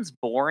seems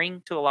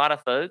boring to a lot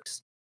of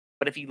folks,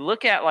 but if you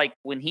look at like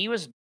when he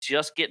was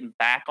just getting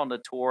back on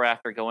the tour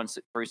after going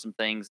through some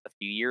things a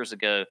few years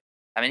ago,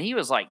 I mean, he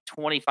was like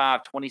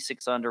 25,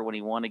 26 under when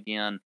he won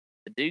again.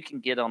 The dude can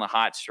get on a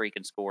hot streak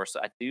and score. So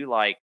I do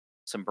like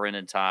some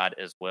Brendan Todd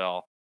as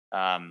well.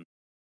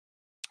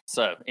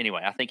 So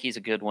anyway, I think he's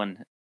a good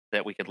one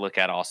that we could look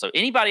at also.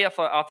 Anybody off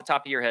the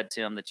top of your head,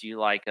 Tim, that you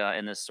like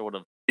in this sort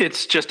of?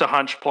 It's just a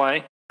hunch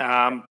play.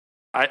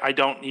 I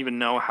don't even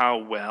know how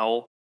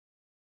well,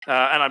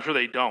 and I'm sure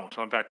they don't.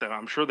 In fact,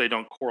 I'm sure they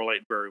don't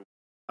correlate very well.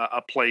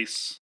 A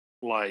place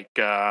like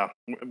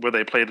where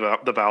they play the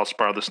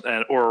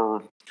Valspar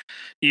or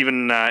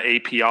even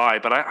API.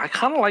 But I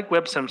kind of like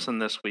Webb Simpson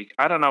this week.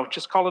 I don't know.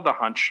 Just call it a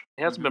hunch.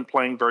 He hasn't been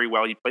playing very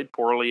well. He played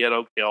poorly at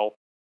Oak Hill.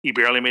 He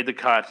barely made the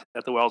cut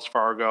at the Wells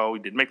Fargo. He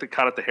didn't make the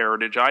cut at the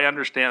Heritage. I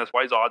understand that's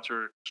why his odds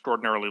are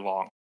extraordinarily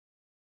long.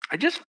 I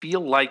just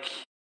feel like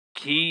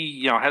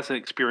he, has an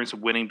experience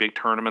of winning big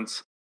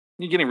tournaments.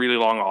 You're getting really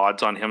long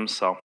odds on him,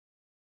 so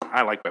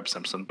I like Webb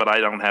Simpson, but I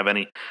don't have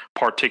any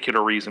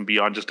particular reason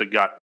beyond just a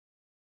gut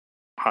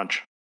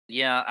hunch.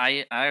 Yeah,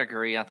 I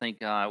agree. I think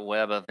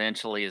Webb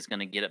eventually is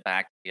going to get it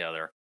back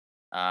together.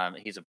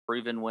 He's a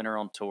proven winner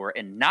on tour,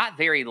 and not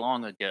very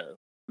long ago.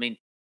 I mean,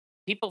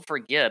 people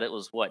forget it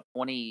was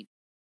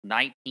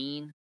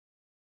 2019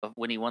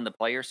 when he won the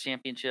Players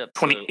Championship.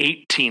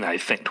 2018, I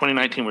think.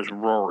 2019 was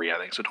Rory, I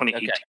think. So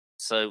 2018. Okay.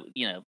 So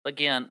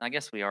again, I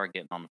guess we are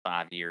getting on the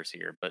 5 years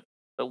here, but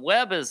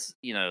Webb is,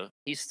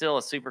 he's still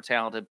a super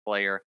talented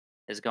player.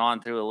 Has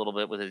gone through a little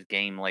bit with his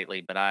game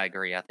lately, but I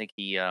agree. I think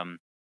he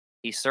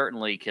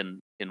certainly can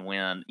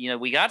win.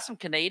 We got some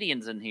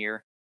Canadians in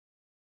here.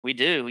 We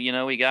do.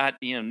 We got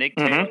Nick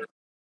Taylor.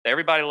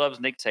 Everybody loves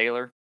Nick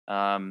Taylor.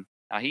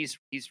 He's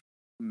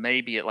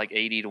maybe at like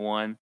 80 to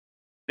 1.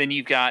 Then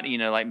you've got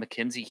like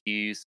Mackenzie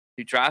Hughes,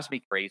 who drives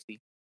me crazy.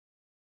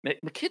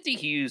 Mackenzie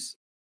Hughes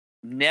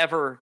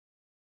never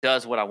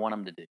does what I want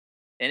him to do.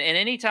 And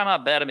anytime I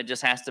bet him, it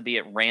just has to be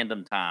at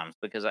random times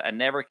because I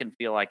never can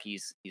feel like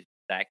he's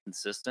that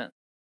consistent.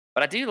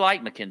 But I do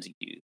like Mackenzie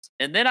Hughes.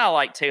 And then I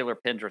like Taylor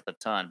Pendrith a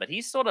ton, but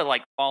he's sort of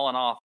like fallen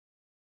off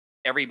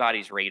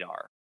everybody's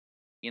radar.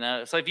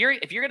 So if you're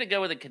going to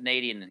go with a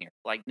Canadian in here,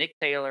 like Nick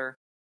Taylor,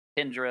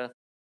 Pendrith,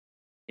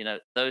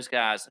 those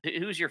guys,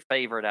 who's your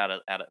favorite out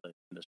of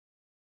this?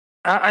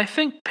 I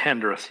think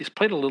Pendrith. He's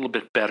played a little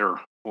bit better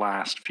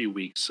last few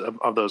weeks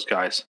of those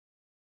guys.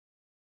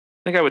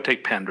 I think I would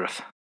take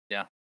Pendrith.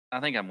 Yeah, I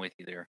think I'm with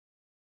you there.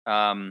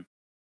 All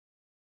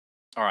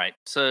right,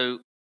 so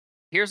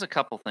here's a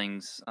couple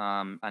things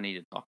I need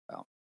to talk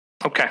about.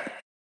 Okay.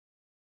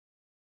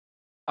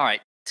 All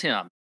right,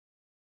 Tim,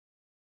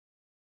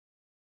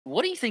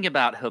 what do you think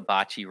about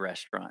hibachi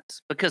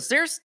restaurants? Because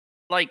there's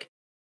like,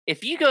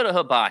 if you go to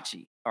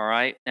hibachi, all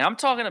right, and I'm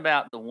talking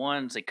about the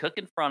ones they cook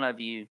in front of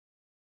you,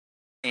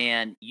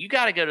 and you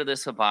got to go to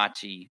this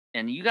hibachi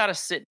and you got to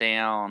sit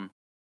down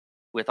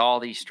with all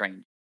these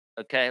strangers.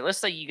 Okay, let's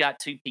say you got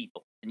two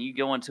people and you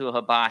go into a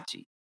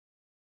hibachi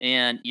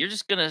and you're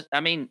just gonna. I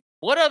mean,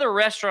 what other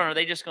restaurant are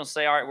they just gonna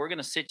say? All right, we're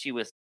gonna sit you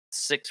with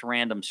 6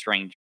 random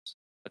strangers.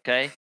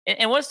 Okay,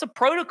 and what's the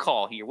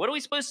protocol here? What are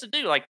we supposed to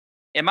do? Like,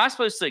 am I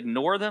supposed to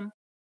ignore them?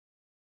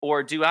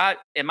 Or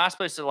am I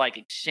supposed to like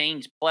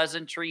exchange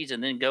pleasantries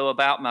and then go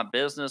about my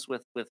business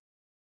with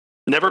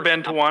Never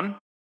been to one.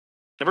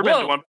 Never been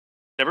to one.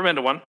 Never been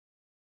to one.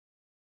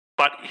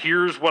 But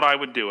here's what I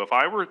would do. If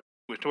I went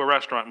to a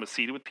restaurant and was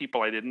seated with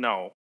people I didn't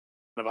know,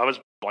 and if I was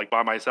like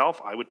by myself,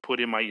 I would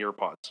put in my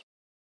earpods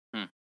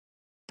and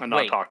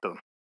not talk to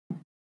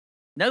them.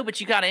 No,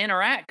 but you got to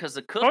interact because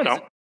the cook. Oh, no.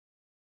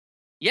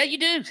 Yeah, you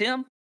do,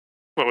 Tim.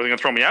 What, were they going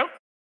to throw me out?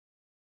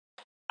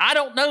 I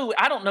don't know.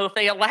 I don't know if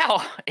they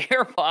allow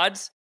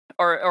AirPods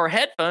or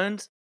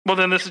headphones. Well,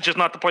 then this is just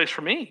not the place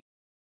for me.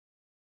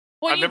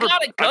 Well, you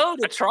got to go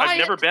to try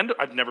it.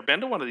 I've never been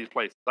to one of these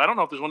places. I don't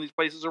know if there's one of these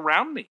places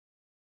around me.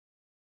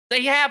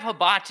 They have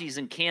hibachis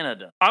in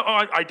Canada.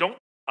 I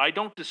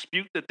don't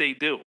dispute that they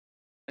do.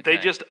 Okay. They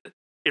just,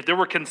 if there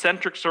were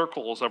concentric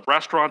circles of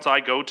restaurants I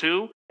go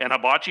to and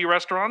hibachi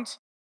restaurants,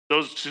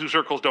 those two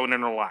circles don't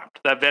interlap.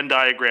 That Venn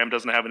diagram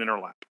doesn't have an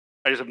interlap.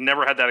 I just have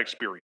never had that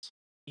experience.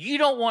 You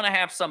don't want to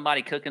have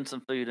somebody cooking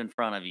some food in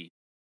front of you.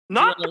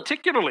 Not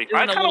particularly.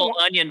 Doing a little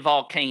onion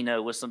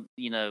volcano with some,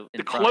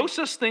 the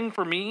closest thing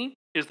for me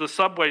is the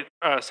Subway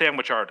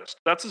sandwich artist.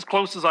 That's as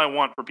close as I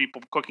want for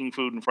people cooking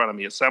food in front of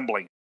me,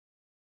 assembling.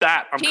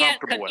 That I'm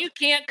comfortable with. You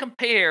can't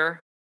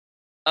compare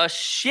a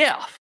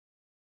chef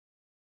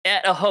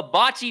at a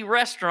hibachi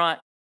restaurant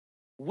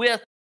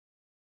with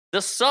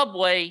the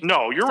Subway.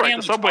 No, you're right.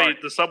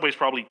 The Subway's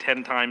probably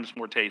 10 times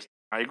more tasty.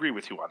 I agree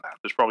with you on that.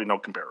 There's probably no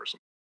comparison.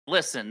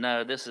 Listen,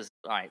 no, this is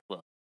all right.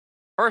 Look,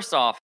 first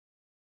off,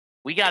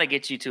 we got to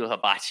get you to a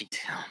hibachi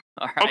town.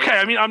 All right. Okay,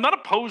 I mean, I'm not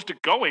opposed to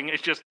going.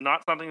 It's just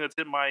not something that's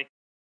in my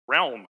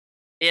realm.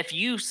 If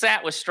you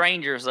sat with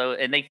strangers though,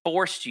 and they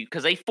forced you,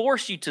 because they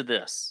forced you to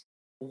this,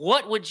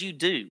 what would you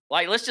do?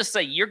 Like, let's just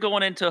say you're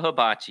going into a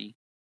hibachi.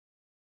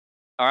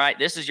 All right,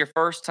 this is your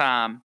first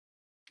time.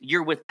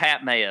 You're with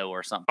Pat Mayo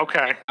or something.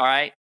 Okay. All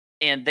right,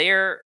 and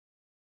they're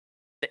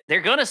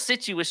gonna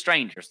sit you with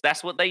strangers.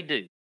 That's what they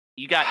do.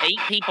 You got 8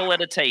 people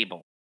at a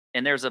table,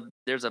 and there's a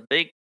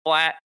big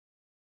flat,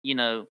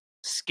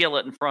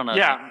 skillet in front of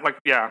you.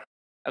 Yeah.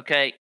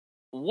 Okay,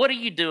 what are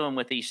you doing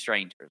with these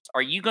strangers?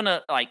 Are you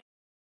gonna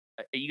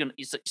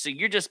so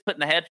you're just putting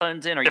the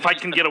headphones in? Or if I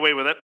can get away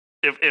with it,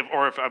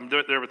 if I'm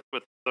there with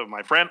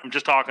my friend, I'm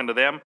just talking to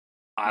them.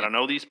 I don't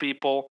know these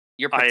people.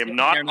 They're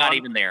not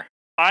even there.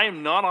 I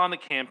am not on the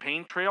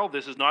campaign trail.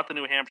 This is not the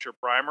New Hampshire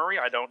primary.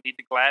 I don't need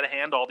to glad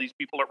hand all these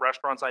people at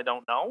restaurants I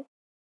don't know.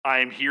 I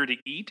am here to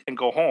eat and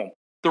go home.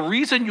 The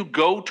reason you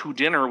go to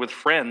dinner with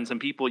friends and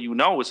people you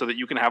know is so that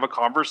you can have a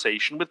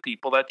conversation with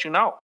people that you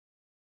know.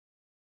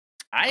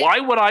 Why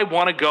would I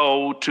want to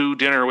go to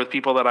dinner with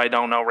people that I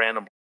don't know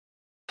randomly?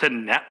 To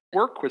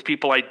network with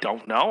people I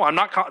don't know?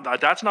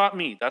 That's not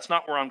me. That's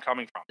not where I'm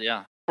coming from.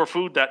 Yeah. For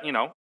food that,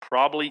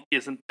 probably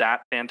isn't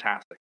that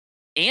fantastic.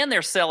 And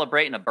they're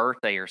celebrating a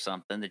birthday or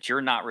something that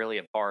you're not really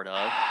a part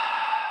of.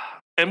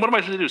 And what am I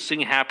supposed to do?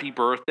 Sing happy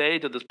birthday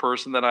to this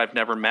person that I've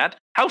never met?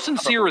 How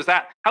sincere is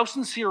that? How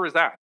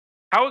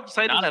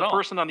excited is the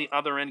person on the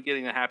other end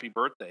getting a happy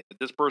birthday? That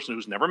this person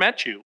who's never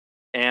met you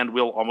and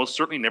will almost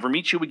certainly never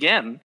meet you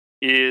again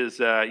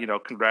is,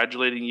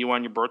 congratulating you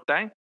on your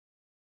birthday?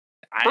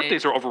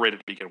 Birthdays are overrated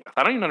to begin with.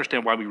 I don't even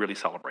understand why we really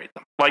celebrate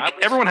them.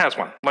 Everyone has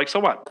one. So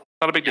what?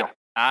 Not a big deal.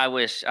 I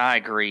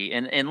agree.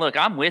 And look,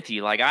 I'm with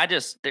you.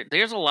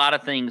 There's a lot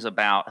of things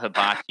about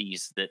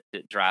hibachis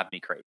that drive me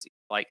crazy.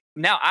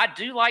 Now I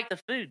do like the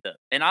food though.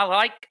 And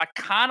I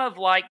kind of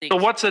like the. So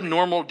what's a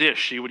normal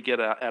dish you would get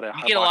at a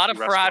hibachi You get a lot of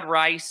restaurant? fried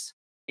rice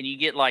and you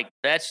get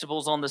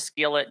vegetables on the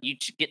skillet. You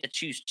get to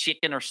choose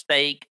chicken or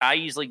steak. I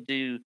usually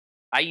do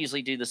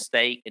the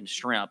steak and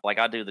shrimp.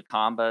 I do the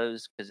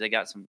combos because they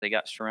got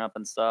shrimp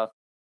and stuff.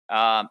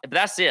 But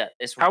that's it.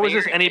 How is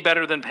this any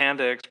better than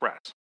Panda Express?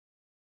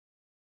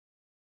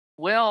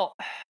 Well,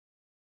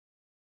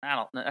 I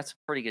don't know. That's a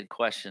pretty good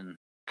question.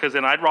 Because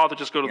then I'd rather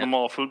just go to the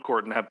mall food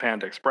court and have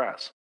Panda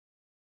Express.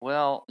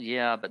 Well,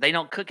 yeah, but they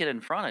don't cook it in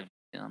front of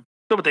you. No,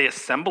 but they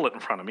assemble it in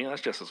front of me.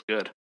 That's just as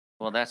good.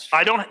 Well, that's true.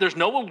 There's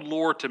no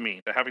allure to me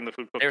to having the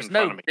food cooked in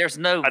front of me. There's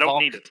no I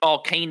don't need it.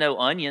 Volcano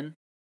onion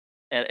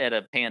at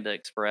a Panda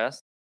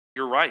Express.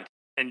 You're right.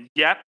 And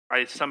yet,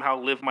 I somehow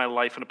live my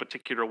life in a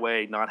particular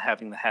way, not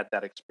having had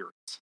that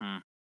experience.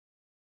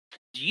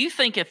 Do you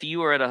think if you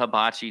were at a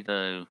hibachi,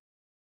 though,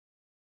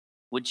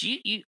 Would you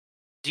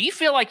do you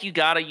feel like you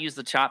got to use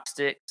the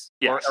chopsticks?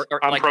 Yes,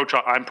 Or I'm like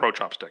I'm pro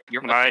chopstick.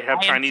 you're When okay, I have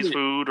I am Chinese too.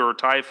 food or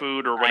Thai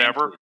food or I am whatever,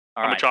 too.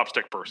 All I'm a right.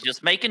 chopstick person.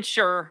 Just making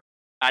sure.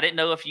 I didn't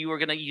know if you were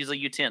going to use a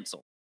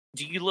utensil.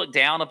 Do you look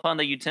down upon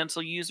the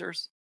utensil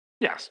users?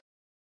 Yes,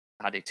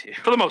 I do too.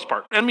 for the most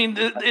part. I mean,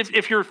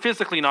 if you're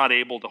physically not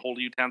able to hold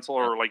a utensil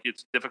or like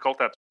it's difficult,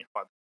 that's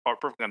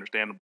perfectly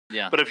understandable.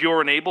 Yeah. But if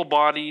you're an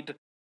able-bodied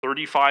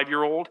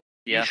 35-year-old,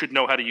 you Yeah. should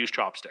know how to use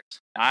chopsticks.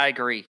 I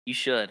agree. You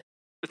should.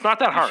 It's not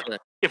that You hard. should.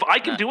 If I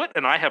can No. do it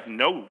and I have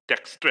no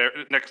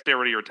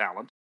dexterity or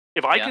talent,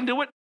 if I Yeah. can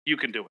do it, you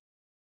can do it.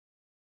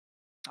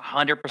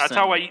 100%. That's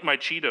how I eat my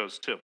Cheetos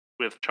too,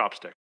 with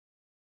chopstick.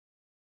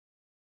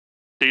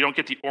 So you don't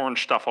get the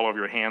orange stuff all over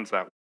your hands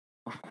that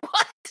way.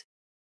 What?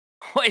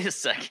 Wait a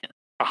second.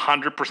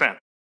 100%.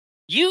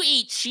 You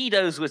eat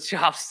Cheetos with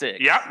chopsticks?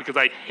 Yeah, because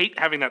I hate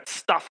having that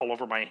stuff all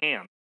over my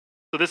hand.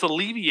 So this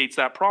alleviates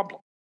that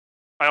problem.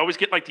 I always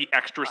get like the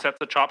extra sets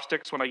of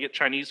chopsticks when I get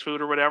Chinese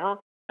food or whatever,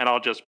 and I'll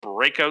just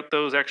break out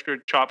those extra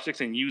chopsticks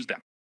and use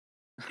them.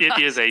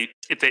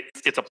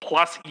 It's a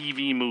plus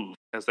EV move,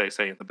 as they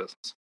say in the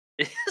business.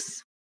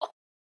 Yes.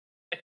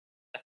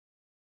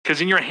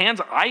 Because in your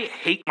hands, I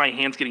hate my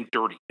hands getting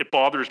dirty. It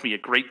bothers me a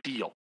great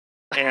deal.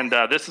 And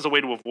this is a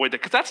way to avoid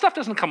that. Because that stuff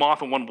doesn't come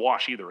off in one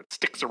wash either. It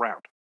sticks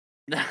around.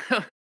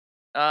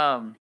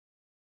 um,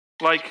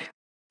 Like,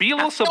 be a I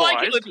little feel like it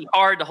civilized. would be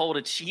hard to hold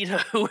a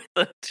Cheeto with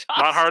a chopstick.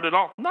 Not hard at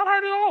all. Not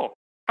hard at all.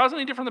 How's it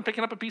any different than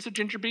picking up a piece of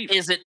ginger beef?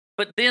 Is it?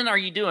 But then, are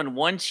you doing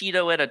one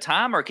Cheeto at a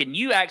time, or can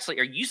you actually?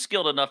 Are you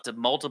skilled enough to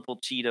multiple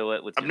Cheeto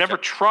it with? I've your never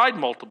tried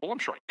multiple. I'm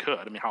sure I could.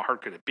 I mean, how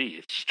hard could it be?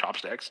 It's just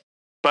chopsticks.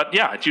 But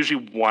yeah, it's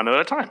usually one at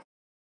a time.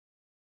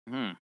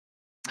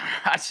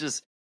 I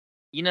just,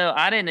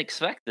 I didn't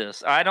expect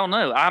this. I don't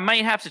know. I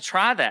may have to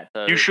try that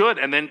though. You should.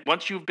 And then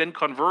once you've been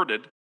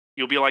converted,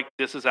 you'll be like,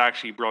 this is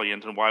actually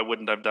brilliant. And why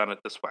wouldn't I have done it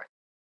this way?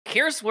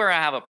 Here's where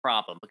I have a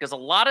problem because a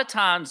lot of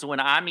times when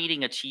I'm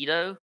eating a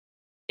Cheeto,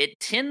 it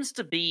tends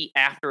to be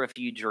after a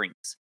few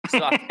drinks. So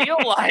I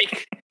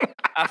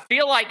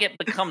feel like it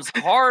becomes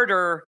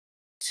harder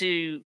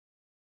to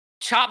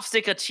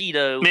chopstick a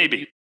Cheeto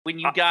Maybe. when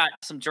you got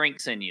some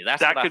drinks in you. That's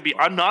That what could be.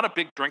 I'm not a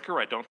big drinker.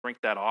 I don't drink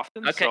that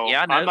often. Okay, So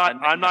yeah, I know,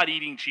 I'm not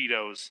eating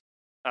Cheetos.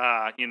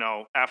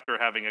 After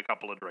having a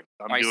couple of drinks.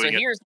 All right, so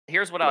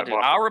here's what I'll do.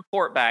 I'll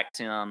report back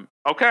to him.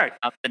 Okay.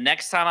 The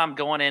next time I'm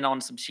going in on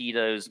some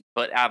Cheetos,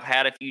 but I've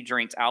had a few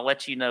drinks, I'll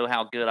let you know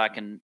how good I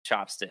can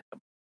chopstick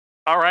them.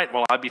 All right.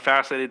 Well, I'd be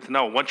fascinated to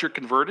know. Once you're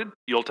converted,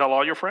 you'll tell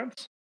all your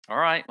friends. All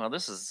right. Well,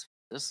 this is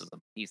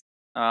amazing.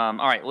 All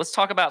right, let's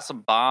talk about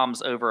some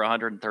bombs over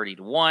 130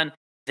 to 1.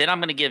 Then I'm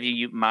going to give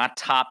you my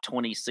top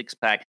 26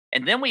 pack.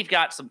 And then we've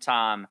got some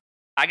time.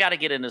 I got to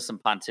get into some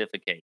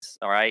pontificates.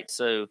 All right.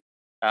 So,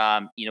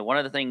 one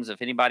of the things,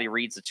 if anybody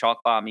reads the Chalk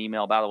Bomb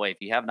email, by the way, if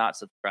you have not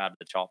subscribed to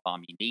the Chalk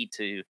Bomb, you need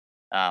to.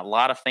 A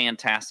lot of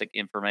fantastic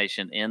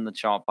information in the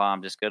Chalk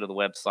Bomb. Just go to the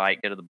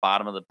website, go to the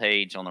bottom of the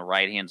page on the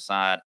right-hand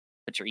side,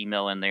 put your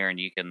email in there, and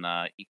you can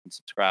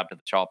subscribe to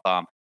the Chalk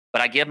Bomb.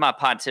 But I give my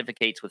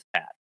pontificates with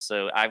Pat.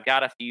 So I've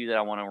got a few that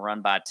I want to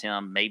run by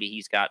Tim. Maybe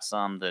he's got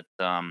some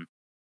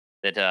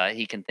that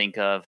he can think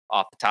of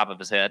off the top of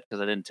his head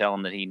because I didn't tell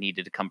him that he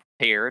needed to come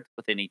prepared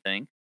with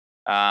anything.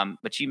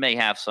 But you may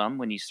have some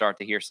when you start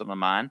to hear some of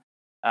mine.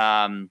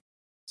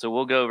 So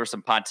we'll go over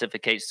some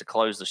pontificates to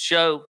close the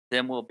show.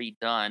 Then we'll be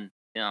done.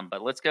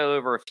 But let's go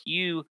over a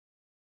few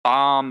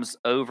bombs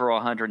over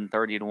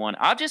 130 to 1.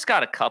 I've just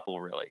got a couple,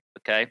 really.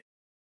 Okay.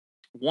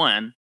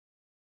 One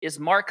is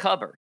Mark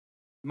Hubbard.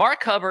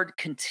 Mark Hubbard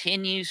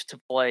continues to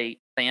play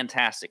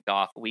fantastic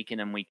golf week in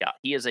and week out.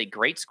 He is a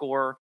great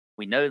scorer.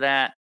 We know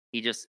that.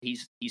 He's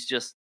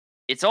just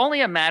it's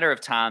only a matter of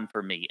time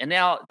for me. And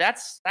now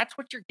that's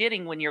what you're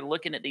getting when you're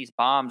looking at these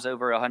bombs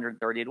over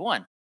 130 to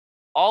 1.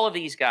 All of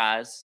these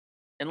guys,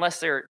 unless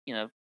they're,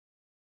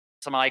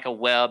 somebody like a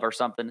Webb or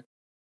something,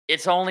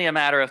 it's only a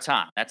matter of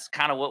time. That's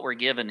kind of what we're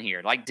given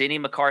here. Like Denny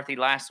McCarthy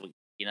last week,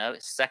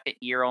 his second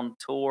year on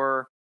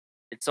tour.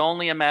 It's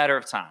only a matter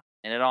of time.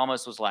 And it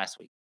almost was last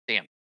week.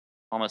 Damn,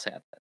 almost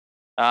had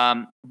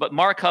that. But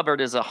Mark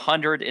Hubbard is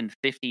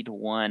 150 to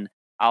 1.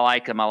 I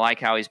like him. I like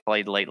how he's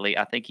played lately.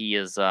 I think he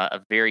is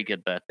a very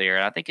good bet there.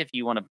 And I think if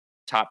you want to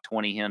top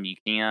 20 him, you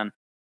can.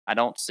 I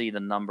don't see the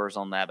numbers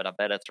on that, but I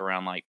bet it's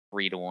around like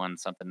 3 to 1,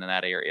 something in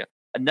that area.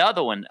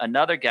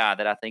 Another guy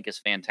that I think is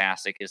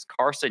fantastic is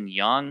Carson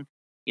Young.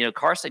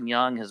 Carson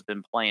Young has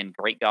been playing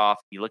great golf.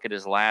 You look at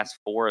his last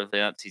 4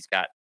 events, he's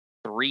got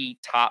 3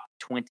 top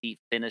 20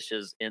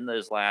 finishes in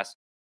those last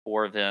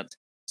 4 events.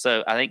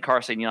 So I think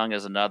Carson Young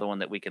is another one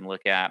that we can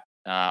look at.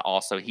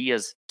 Also, he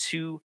is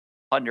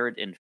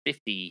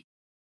 250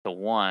 to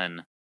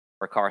 1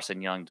 for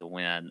Carson Young to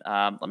win.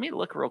 Let me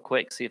look real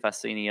quick, see if I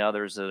see any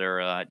others that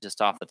are just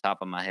off the top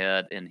of my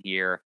head in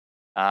here.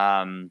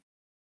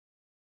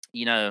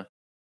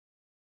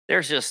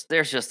 There's just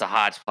a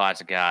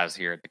hodgepodge of guys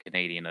here at the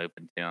Canadian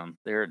Open, Tim.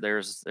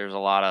 There's a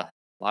lot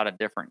of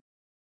different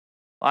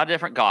A lot of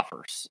different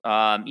golfers.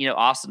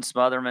 Austin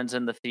Smotherman's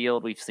in the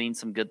field. We've seen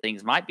some good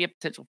things. Might be a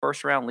potential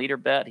first-round leader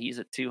bet. He's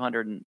at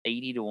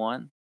 280 to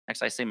 1.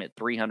 Actually, I see him at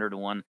 300 to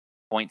 1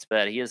 points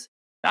bet. He has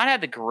not had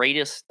the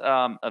greatest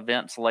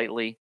events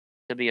lately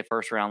to be a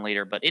first-round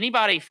leader. But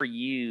anybody for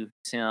you,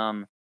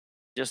 Tim,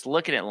 just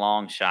looking at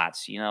long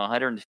shots,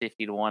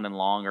 150 to 1 and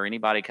long, or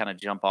anybody kind of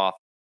jump off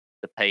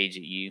the page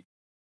at you?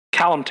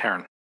 Callum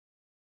Tarrant.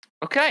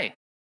 Okay.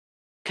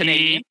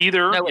 Canadian? He's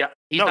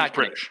not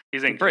British.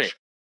 He's English. British.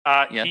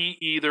 He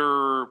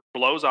either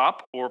blows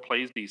up or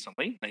plays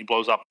decently. And he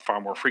blows up far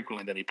more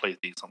frequently than he plays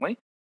decently.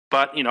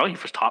 But, he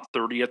was top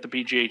 30 at the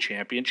PGA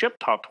Championship,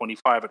 top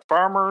 25 at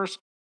Farmers,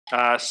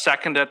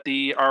 second at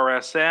the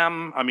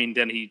RSM.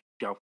 Then he,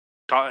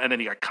 and then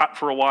he got cut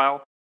for a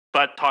while.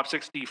 But top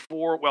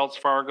 64 Wells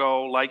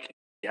Fargo,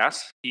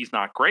 yes, he's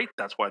not great.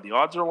 That's why the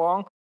odds are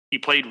long. He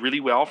played really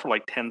well for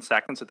 10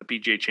 seconds at the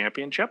PGA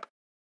Championship.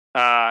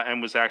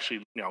 And was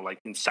actually,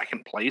 in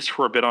second place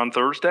for a bit on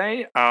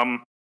Thursday.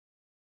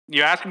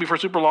 You're asking me for a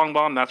super long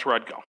bomb, that's where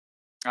I'd go.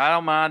 I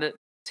don't mind it.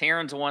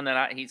 Taryn's one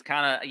that he's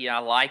kind of, I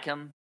like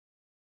him.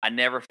 I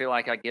never feel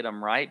like I get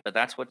him right, but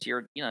that's what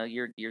you're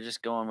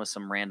just going with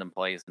some random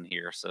plays in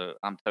here. So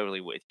I'm totally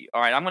with you.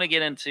 All right, I'm going to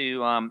get into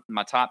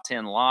my top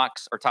 10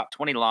 locks or top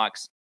 20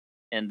 locks,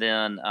 and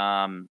then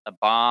a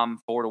bomb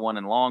 4 to 1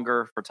 and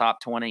longer for top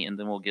 20, and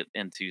then we'll get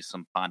into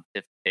some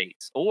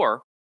pontificates,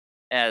 or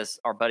as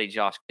our buddy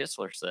Josh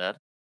Kistler said,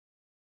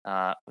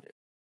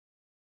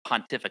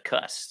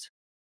 pontificust.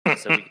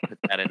 So we can put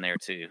that in there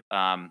too.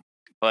 All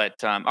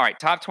right,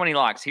 top 20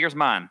 locks. Here's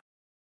mine.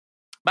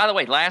 By the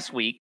way, last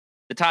week,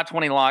 the top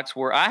 20 locks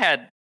were, I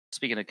had,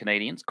 speaking of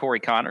Canadians, Corey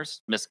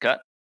Connors, miscut.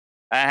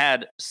 I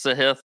had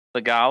Sahith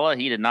Theegala.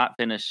 He did not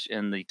finish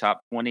in the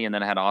top 20. And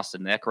then I had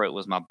Austin Eckroat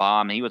was my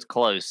bomb. He was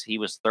close. He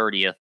was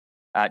 30th.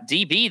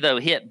 DB, though,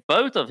 hit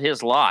both of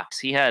his locks.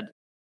 He had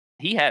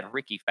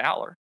Ricky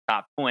Fowler,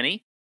 top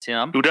 20.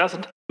 Tim. Who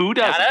doesn't?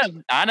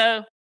 I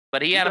know.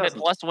 But he had him at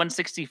plus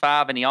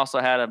 165, and he also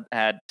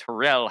had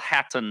Terrell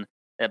Hatton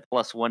at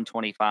plus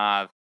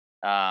 125.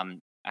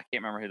 I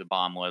can't remember who the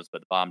bomb was, but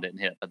the bomb didn't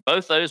hit. But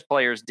both those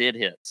players did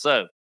hit.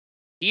 So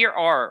here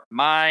are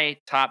my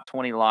top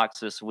 20 locks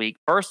this week.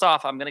 First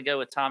off, I'm going to go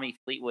with Tommy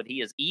Fleetwood. He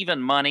is even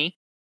money.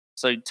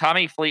 So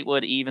Tommy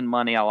Fleetwood, even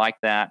money. I like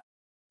that.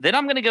 Then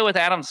I'm going to go with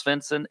Adam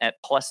Svensson at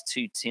plus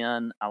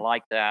 210. I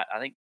like that. I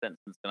think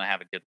Svensson's going to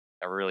have a good.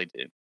 I really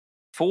do.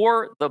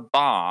 For the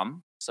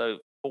bomb, so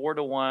 4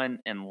 to 1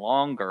 and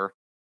longer,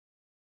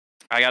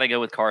 I got to go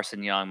with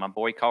Carson Young. My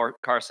boy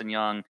Carson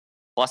Young,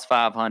 plus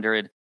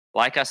 500.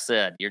 Like I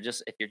said,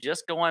 if you're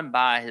just going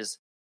by his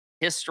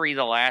history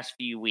the last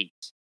few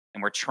weeks,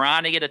 and we're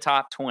trying to get a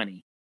top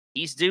 20,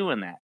 he's doing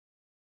that.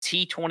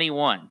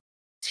 T21,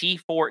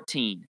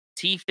 T14,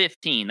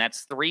 T15.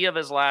 That's 3 of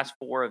his last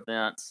 4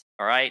 events.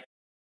 All right.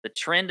 The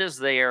trend is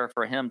there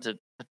for him to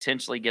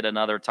potentially get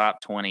another top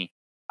 20.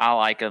 I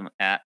like him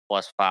at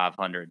plus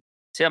 500.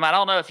 Tim, I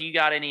don't know if you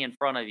got any in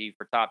front of you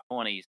for top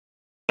 20s.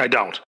 I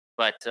don't.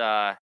 But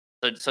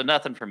so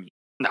nothing from you.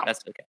 No. That's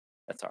okay.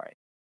 That's all right.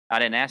 I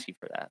didn't ask you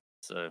for that.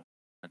 So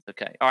that's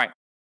okay. All right.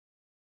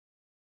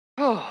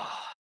 Oh,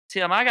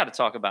 Tim, I got to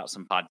talk about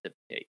some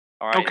pontificate.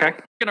 All right. Okay.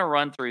 We're going to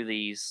run through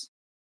these.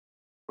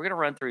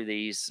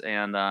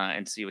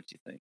 And see what you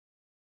think.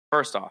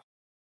 First off,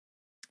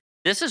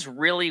 this is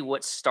really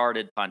what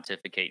started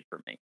pontificate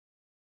for me.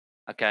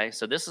 Okay,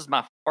 so this is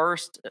my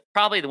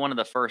probably one of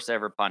the first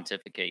ever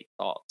pontificate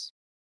thoughts.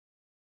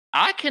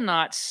 I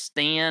cannot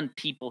stand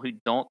people who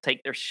don't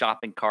take their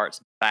shopping carts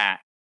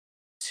back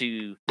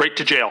to... Right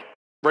to jail.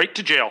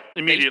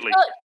 Immediately.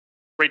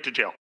 Right to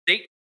jail.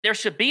 There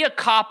should be a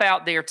cop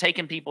out there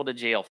taking people to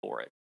jail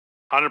for it.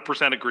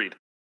 100% agreed.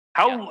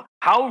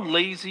 How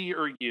lazy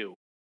are you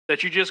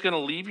that you're just going to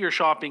leave your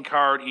shopping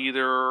cart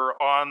either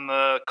on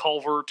the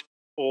culvert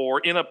or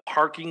in a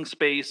parking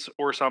space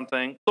or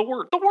something? The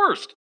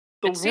worst.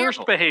 It's worst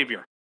terrible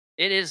behavior.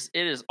 It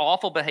is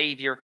awful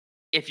behavior.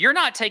 If you're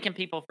not taking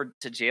people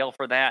to jail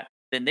for that,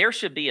 then there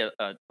should be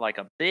a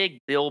big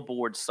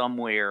billboard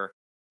somewhere,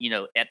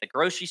 at the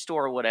grocery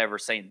store or whatever,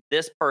 saying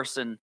this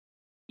person,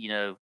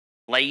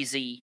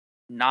 lazy,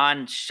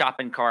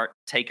 non-shopping cart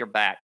taker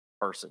back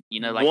person.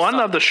 One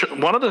of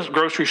the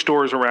grocery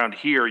stores around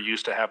here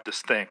used to have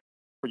this thing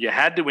where you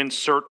had to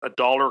insert a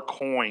 $1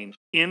 coin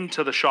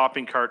into the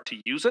shopping cart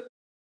to use it.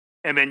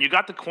 And then you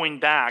got the coin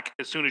back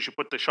as soon as you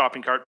put the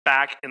shopping cart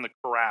back in the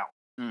corral.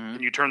 Mm-hmm.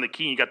 And you turn the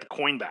key and you got the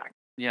coin back.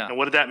 Yeah. And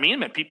what did that mean?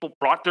 Man, people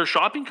brought their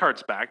shopping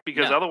carts back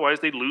because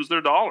otherwise they'd lose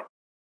their $1.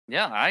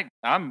 Yeah,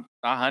 I'm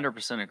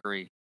 100%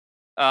 agree.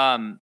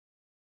 All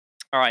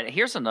right,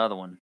 here's another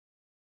one.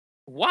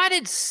 Why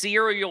did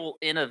cereal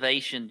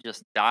innovation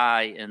just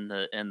die in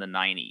the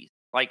 90s?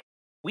 Like,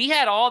 we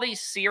had all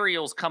these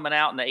cereals coming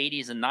out in the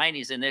 80s and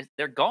 90s, and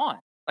they're gone.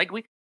 Like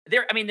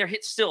they're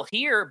still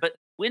here, but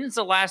when's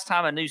the last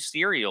time a new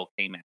cereal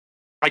came out?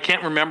 I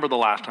can't remember the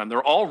last time.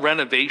 They're all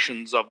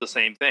renovations of the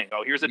same thing.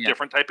 Oh, here's a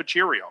different type of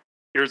Cheerio.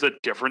 Here's a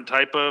different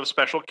type of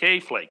Special K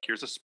Flake.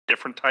 Here's a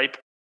different type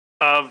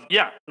of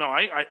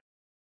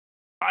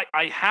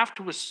I have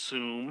to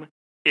assume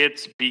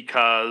it's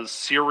because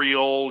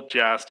cereal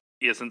just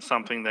isn't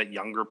something that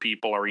younger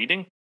people are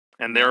eating,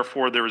 and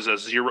therefore there's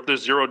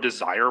zero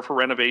desire for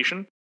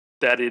renovation.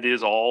 That it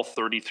is all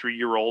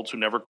 33-year-olds who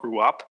never grew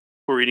up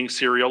who are eating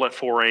cereal at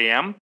 4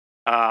 a.m.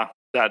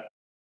 That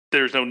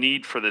there's no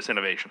need for this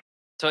innovation.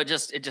 So it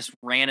just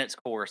ran its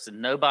course,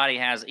 and nobody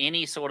has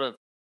any sort of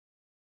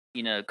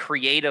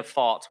creative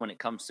thoughts when it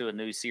comes to a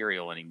new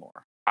cereal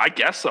anymore. I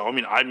guess so.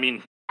 I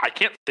mean, I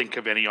can't think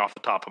of any off the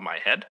top of my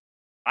head.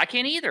 I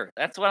can't either.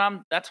 That's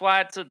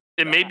why it's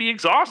It may be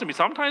exhausting.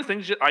 Sometimes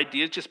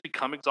ideas just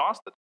become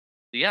exhausted.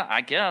 Yeah,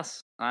 I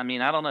guess. I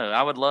don't know.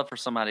 I would love for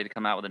somebody to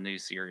come out with a new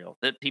cereal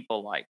that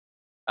people like.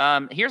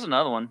 Here's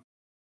another one.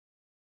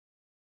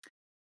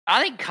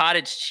 I think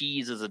cottage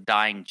cheese is a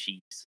dying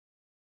cheese.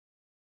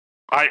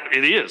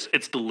 It is.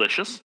 It's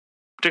delicious,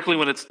 particularly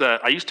when it's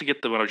I used to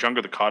get when I was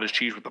younger, the cottage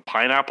cheese with the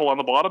pineapple on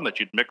the bottom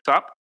that you'd mix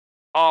up.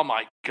 Oh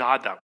my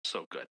God, that was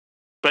so good.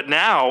 But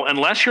now,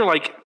 unless you're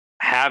like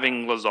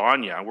having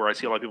lasagna, where I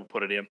see a lot of people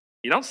put it in,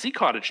 you don't see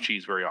cottage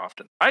cheese very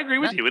often. I agree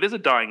with you. It is a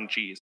dying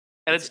cheese.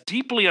 And it's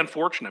deeply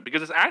unfortunate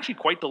because it's actually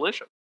quite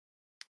delicious.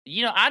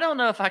 I don't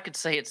know if I could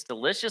say it's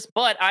delicious,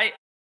 but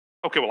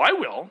Okay, well, I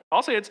will.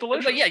 I'll say it's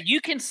delicious. But yeah,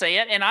 you can say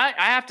it, and I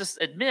have to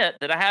admit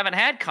that I haven't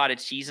had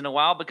cottage cheese in a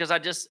while because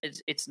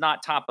it's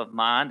not top of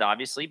mind,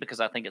 obviously, because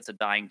I think it's a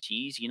dying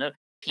cheese.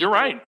 You're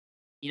right.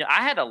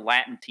 I had a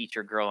Latin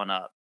teacher growing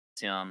up,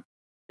 Tim,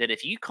 that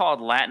if you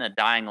called Latin a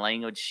dying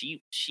language,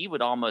 she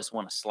would almost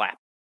want to slap,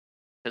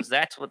 because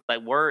that's what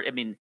that word.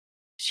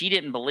 She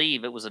didn't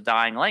believe it was a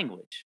dying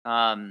language.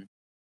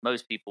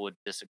 Most people would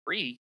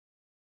disagree,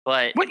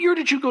 but what year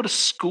did you go to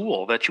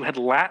school that you had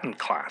Latin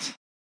class?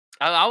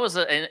 I was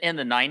in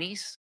the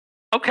 90s.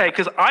 Okay,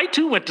 because I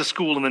too went to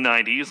school in the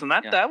 90s, and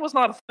that was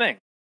not a thing.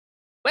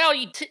 Well,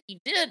 you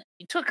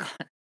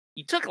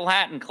took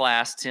Latin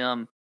class,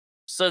 Tim,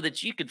 so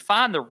that you could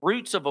find the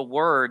roots of a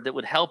word that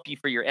would help you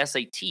for your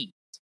SATs.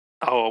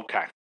 Oh,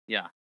 okay.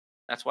 Yeah,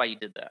 that's why you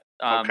did that.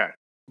 Okay.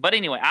 But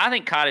anyway, I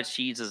think cottage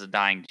cheese is a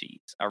dying cheese.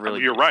 I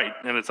really You're do. right,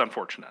 and it's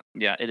unfortunate.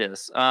 Yeah, it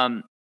is.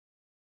 All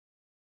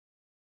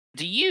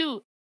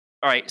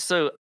right,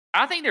 so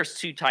I think there's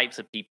two types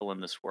of people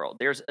in this world.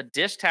 There's a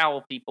dish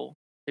towel people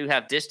who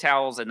have dish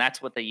towels, and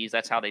that's what they use.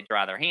 That's how they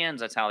dry their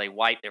hands. That's how they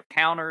wipe their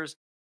counters.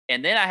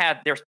 And then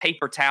there's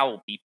paper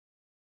towel people.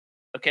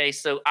 Okay,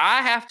 so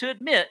I have to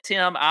admit,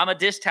 Tim, I'm a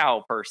dish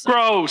towel person.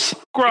 Gross.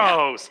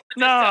 Yeah.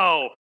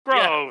 No.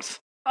 Gross.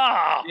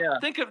 Yeah.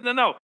 Think of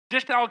no.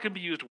 Dish towel can be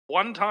used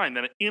one time,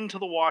 then into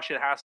the wash it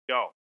has to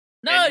go.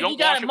 No, you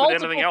got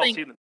multiple things.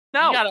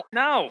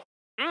 No.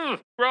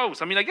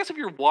 Gross. I guess if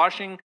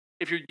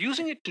you're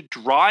using it to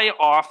dry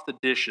off the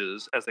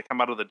dishes as they come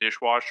out of the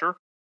dishwasher,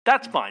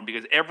 that's fine,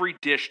 because every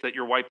dish that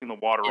you're wiping the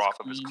water off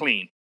of is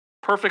clean.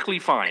 Perfectly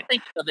fine.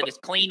 Think of it as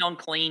clean on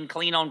clean,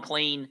 clean on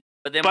clean.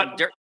 But then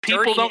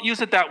people don't use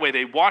it that way.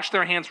 They wash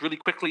their hands really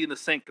quickly in the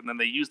sink, and then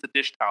they use the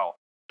dish towel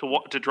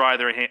to dry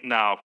their hand.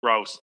 No,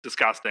 gross,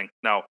 disgusting.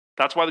 No,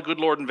 that's why the good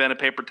Lord invented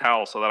paper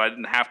towels, so that I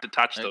didn't have to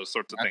touch those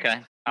sorts of things.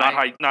 Okay.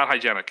 Not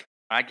hygienic.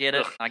 I get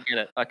it. I get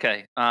it.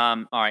 Okay.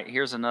 All right.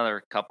 Here's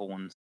another couple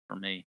ones for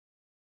me.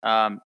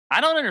 I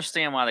don't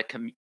understand why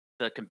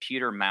the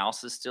computer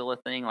mouse is still a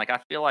thing. Like, I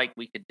feel like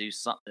we could do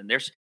something.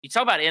 You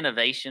talk about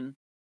innovation.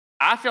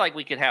 I feel like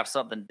we could have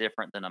something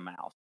different than a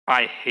mouse.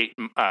 I hate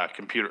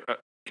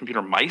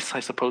computer mice. I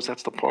suppose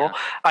that's the plural. Yeah.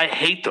 I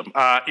hate them.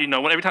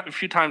 A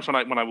few times when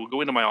I will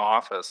go into my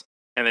office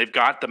and they've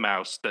got the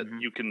mouse that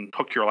you can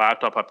hook your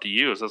laptop up to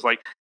use, it's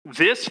like,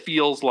 this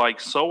feels like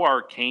so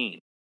arcane.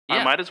 Yeah.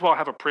 I might as well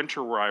have a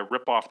printer where I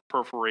rip off the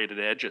perforated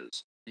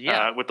edges.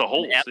 With the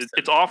holes.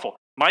 It's awful.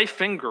 My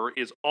finger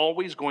is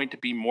always going to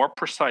be more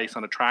precise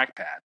on a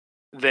trackpad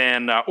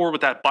than, or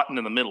with that button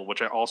in the middle,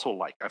 which I also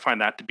like. I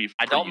find that to be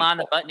I don't mind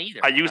the button either.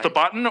 I use the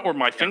button or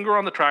my finger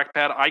on the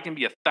trackpad. I can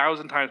be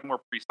 1,000 times more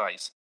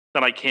precise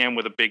than I can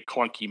with a big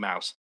clunky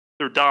mouse.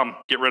 They're dumb.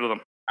 Get rid of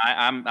them.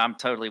 I'm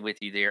totally with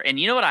you there. And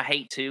you know what I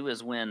hate too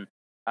is when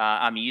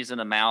I'm using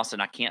a mouse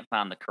and I can't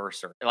find the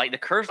cursor. Like the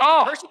cursor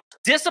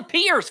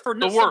disappears for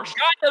no worst.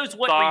 God knows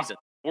what reason.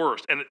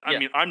 Worst. And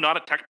I'm not a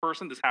tech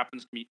person. This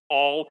happens to me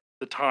all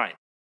the time.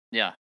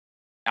 Yeah,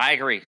 I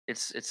agree.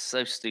 It's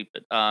so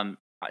stupid.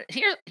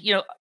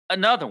 Here,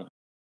 another one.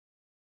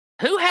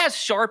 Who has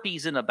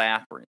Sharpies in a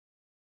bathroom?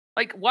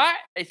 Like, why?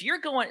 If you're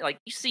going, like,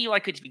 you see,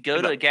 like, if you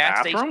go to a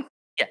gas station.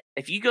 Yeah,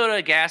 if you go to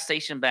a gas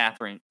station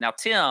bathroom. Now,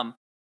 Tim.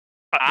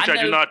 Which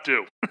I do not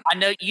do. I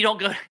know you don't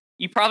go.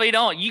 You probably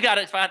don't. You got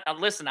to find.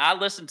 Listen, I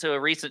listened to a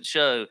recent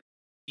show.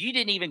 You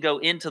didn't even go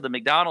into the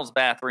McDonald's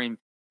bathroom.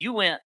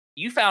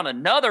 You found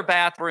another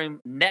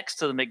bathroom next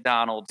to the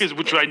McDonald's.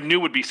 Which I knew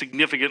would be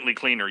significantly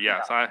cleaner,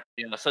 yes.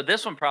 Yeah. So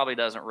this one probably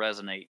doesn't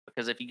resonate,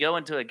 because if you go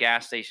into a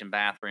gas station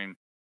bathroom,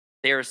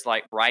 there's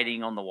like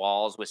writing on the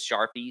walls with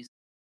Sharpies,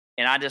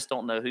 and I just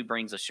don't know who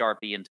brings a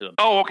Sharpie into them.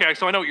 Oh, okay.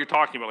 So I know what you're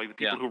talking about, like the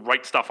people who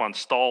write stuff on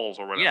stalls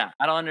or whatever. Yeah,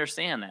 I don't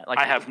understand that. Like,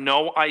 I have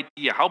no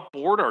idea. How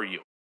bored are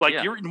you?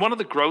 Like, you're in one of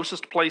the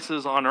grossest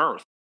places on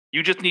earth.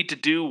 You just need to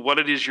do what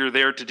it is you're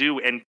there to do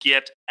and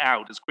get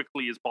out as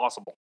quickly as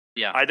possible.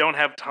 Yeah. I don't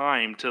have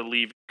time to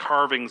leave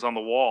carvings on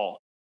the wall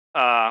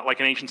like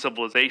an ancient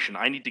civilization.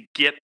 I need to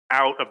get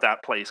out of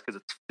that place because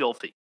it's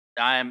filthy.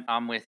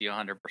 I'm with you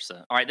 100%.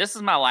 All right, this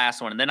is my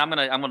last one, and then I'm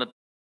gonna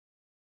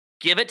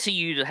give it to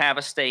you to have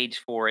a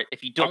stage for it.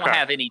 If you don't Okay.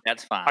 have any,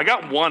 that's fine. I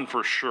got one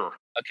for sure.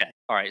 Okay.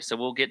 All right. So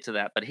we'll get to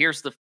that. But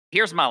here's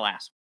my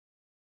last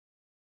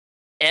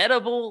one.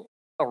 Edible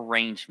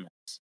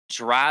arrangements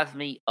drive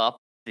me up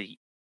the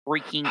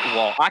freaking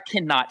wall. I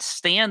cannot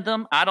stand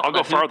them. I'll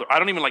go farther. I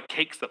don't even like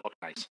cakes that look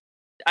nice.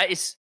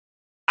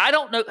 I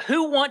don't know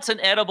who wants an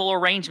edible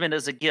arrangement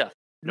as a gift.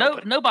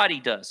 Nobody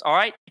does. All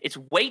right. It's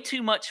way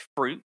too much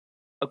fruit.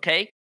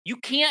 Okay. You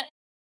can't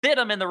fit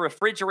them in the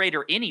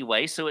refrigerator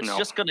anyway, so it's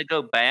just going to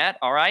go bad.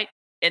 All right.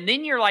 And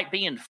then you're like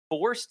being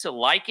forced to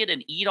like it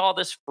and eat all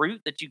this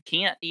fruit that you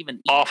can't even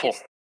eat. Awful.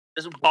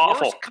 It's the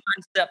Awful. worst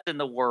concept in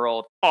the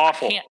world.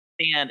 Awful. I can't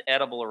stand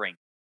edible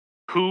arrangements.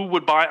 Who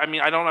would buy? I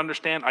mean, I don't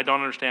understand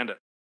it.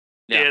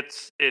 Yeah.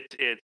 It's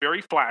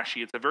very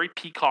flashy. It's a very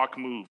peacock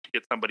move to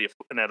get somebody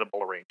an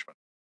edible arrangement.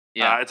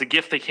 Yeah. It's a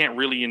gift they can't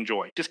really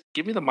enjoy. Just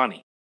give me the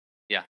money.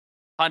 Yeah.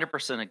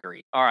 100%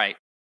 agree. All right.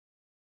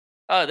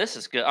 Oh, this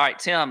is good. All right,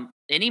 Tim,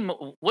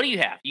 what do you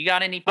have? You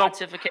got any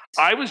pontificates?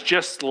 I was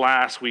just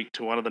last week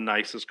to one of the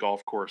nicest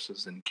golf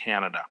courses in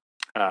Canada,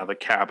 the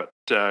Cabot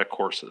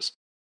courses.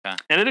 Okay.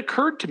 And it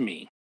occurred to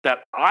me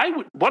that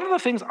one of the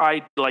things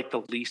I like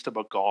the least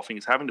about golfing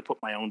is having to put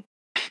my own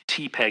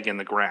tee peg in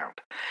the ground.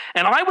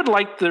 And I would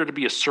like there to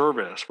be a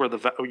service where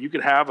you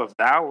could have a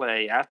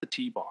valet at the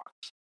tee box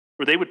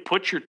where they would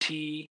put your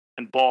tee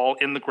and ball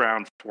in the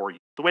ground for you.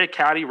 The way a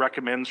caddy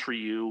recommends for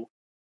you,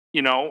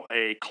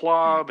 a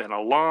club and a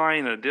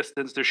line and a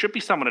distance. There should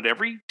be someone at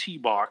every tee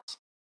box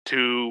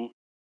to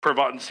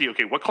provide and see,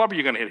 okay, what club are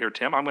you going to hit here,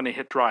 Tim? I'm going to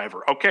hit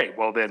driver. Okay,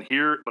 well then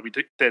here's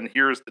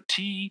the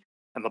tee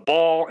and the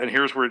ball, and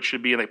here's where it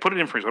should be. And they put it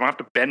in for you, so I don't have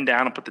to bend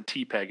down and put the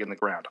tee peg in the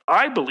ground.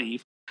 I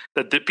believe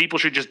that people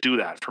should just do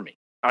that for me.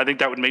 I think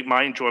that would make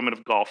my enjoyment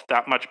of golf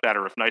that much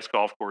better if nice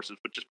golf courses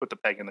would just put the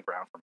peg in the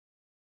ground for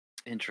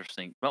me.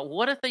 Interesting. But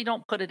what if they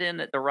don't put it in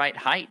at the right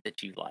height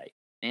that you like?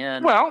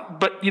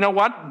 But you know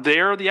what?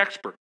 They're the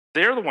expert.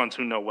 They're the ones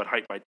who know what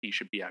height my tee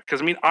should be at.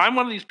 Because, I'm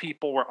one of these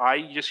people where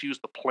I just use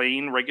the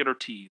plain, regular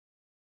tee.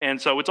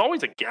 And so it's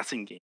always a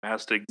guessing game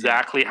as to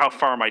exactly how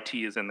far my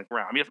tee is in the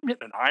ground. If I'm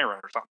hitting an iron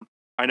or something,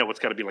 I know it's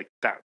got to be like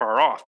that far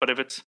off. But if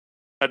it's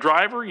a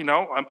driver,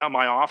 am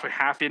I off a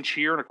half inch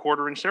here and a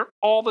quarter inch there?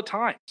 All the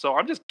time. So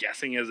I'm just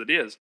guessing as it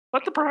is.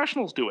 Let the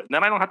professionals do it. And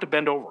then I don't have to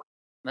bend over.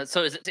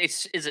 So is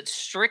it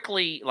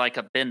strictly like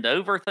a bend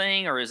over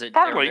thing, or is it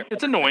partly?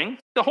 It's annoying.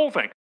 The whole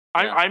thing.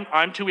 Yeah.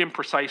 I'm too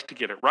imprecise to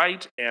get it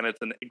right, and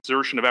it's an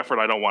exertion of effort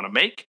I don't want to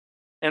make.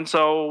 And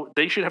so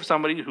they should have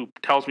somebody who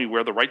tells me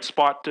where the right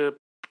spot to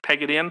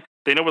peg it in.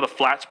 They know where the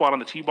flat spot on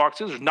the tee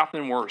box is. There's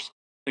nothing worse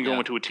than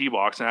going to a tee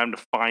box and having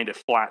to find a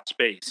flat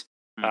space.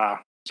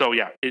 So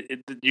yeah,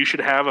 you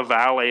should have a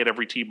valet at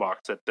every tee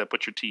box that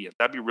puts your tee in.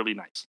 That'd be really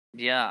nice.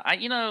 Yeah,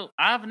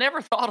 I've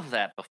never thought of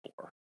that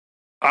before.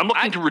 I'm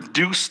looking to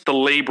reduce the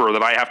labor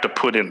that I have to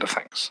put into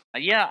things.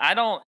 Yeah, I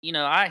don't.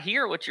 I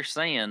hear what you're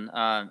saying.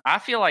 I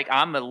feel like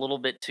I'm a little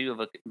bit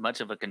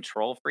much of a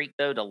control freak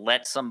though to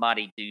let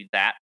somebody do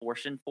that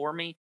portion for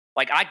me.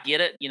 Like I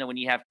get it, when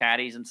you have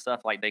caddies and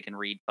stuff, like they can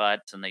read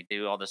putts and they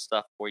do all this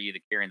stuff for you,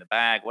 they carry in the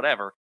bag,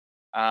 whatever.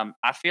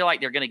 I feel like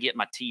they're going to get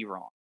my tee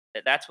wrong.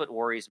 That's what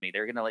worries me.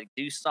 They're going to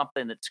do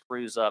something that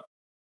screws up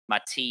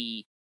my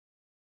tee.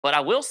 But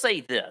I will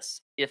say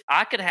this: if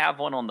I could have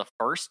one on the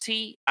first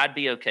tee, I'd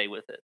be okay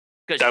with it.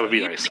 Because that would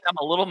be nice. I'm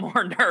a little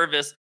more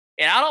nervous,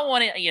 and I don't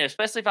want to,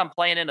 especially if I'm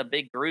playing in a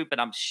big group and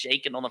I'm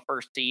shaking on the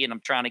first tee and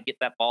I'm trying to get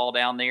that ball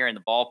down there and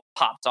the ball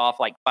pops off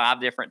like 5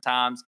 different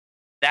times.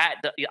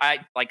 I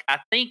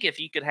think if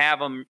you could have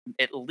them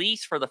at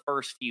least for the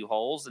first few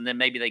holes, and then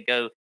maybe they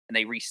go and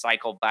they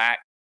recycle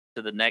back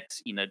to the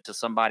next, to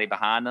somebody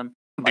behind them.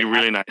 It'd be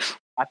really nice.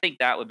 I think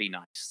that would be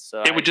nice.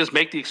 So it would just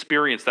make the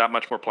experience that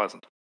much more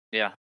pleasant.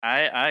 Yeah,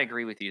 I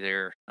agree with you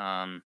there.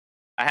 I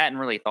hadn't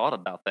really thought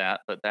about that,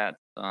 but that's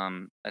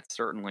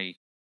certainly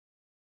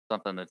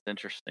something that's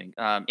interesting.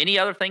 Any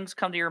other things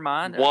come to your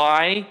mind?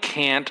 Why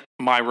can't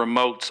my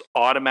remotes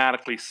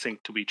automatically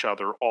sync to each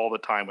other all the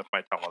time with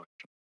my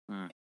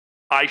television?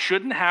 I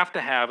shouldn't have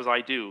to have, as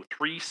I do,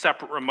 3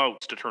 separate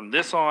remotes to turn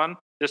this on.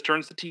 This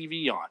turns the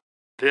TV on.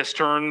 This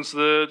turns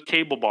the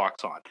cable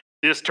box on.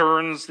 This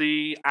turns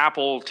the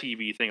Apple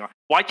TV thing on.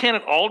 Why can't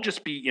it all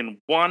just be in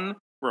one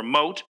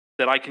remote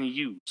that I can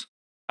use?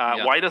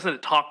 Why doesn't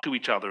it talk to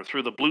each other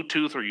through the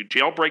Bluetooth, or you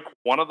jailbreak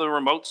one of the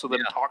remotes so that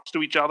it talks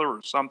to each other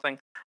or something?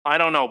 I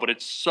don't know, but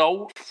it's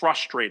so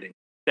frustrating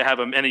to have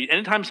them.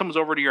 Anytime someone's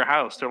over to your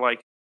house, they're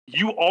like,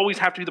 you always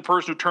have to be the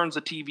person who turns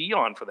the TV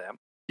on for them,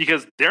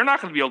 because they're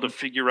not going to be able to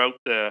figure out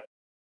the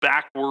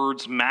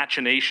backwards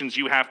machinations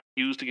you have to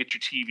use to get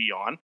your TV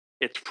on.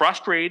 It's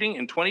frustrating.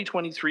 In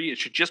 2023, it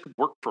should just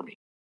work for me.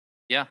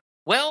 Yeah.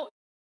 Well,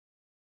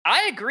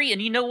 I agree,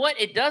 and you know what?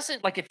 It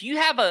doesn't like if you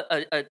have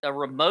a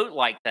remote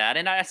like that,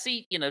 and I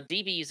see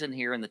DB's in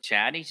here in the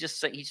chat. And he's just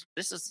saying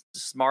this is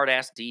smart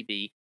ass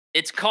DB.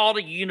 It's called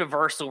a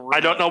universal remote. I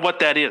don't know what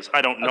that is.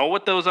 I don't know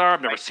what those are.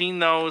 I've never seen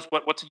those.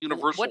 What's a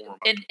universal remote?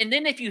 And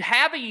then if you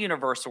have a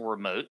universal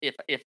remote,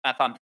 if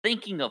I'm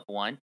thinking of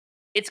one,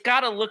 it's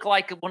got to look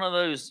like one of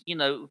those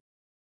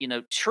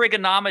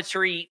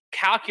trigonometry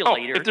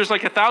calculators. If there's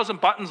like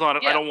 1,000 buttons on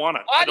it, I don't want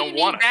it. Why do you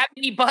need that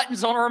many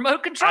buttons on a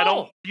remote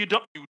control? You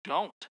don't. You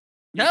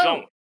No.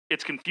 don't.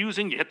 It's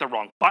confusing. You hit the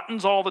wrong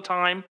buttons all the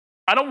time.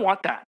 I don't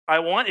want that. I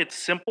want it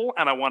simple,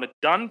 and I want it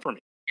done for me.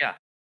 Yeah.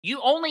 You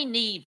only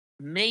need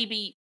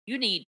you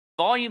need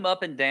volume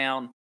up and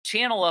down,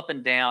 channel up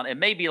and down, and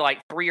maybe like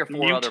 3 or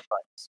 4 other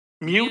buttons.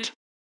 Mute,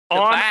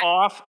 on,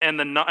 off, and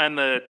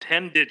the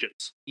 10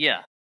 digits.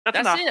 Yeah. That's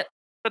enough. It.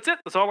 That's it.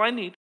 That's all I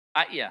need.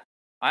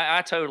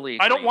 I totally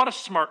agree. I don't want a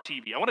smart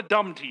TV. I want a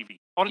dumb TV.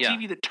 I want a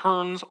TV that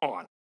turns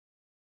on.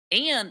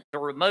 And the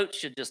remote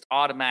should just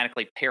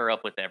automatically pair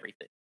up with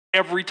everything.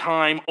 Every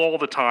time, all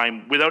the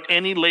time, without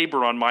any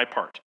labor on my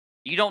part.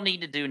 You don't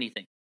need to do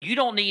anything. You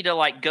don't need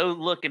to go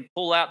look and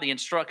pull out the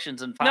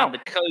instructions and find the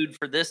code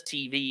for this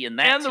TV and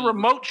that. And the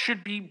remote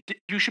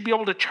you should be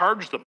able to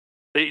charge them.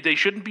 They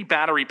shouldn't be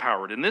battery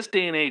powered. In this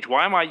day and age,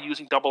 why am I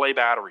using AA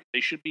batteries? They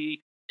should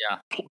be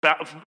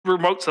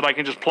remotes that I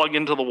can just plug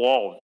into the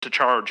wall to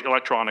charge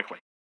electronically.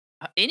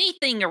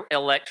 Anything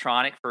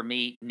electronic for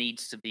me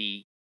needs to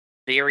be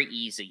very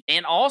easy.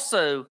 And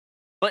also,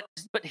 but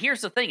here's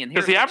the thing.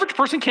 Because the average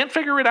person can't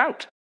figure it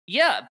out.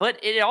 Yeah,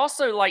 but it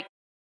also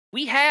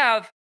we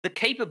have the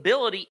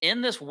capability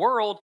in this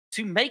world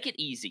to make it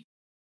easy.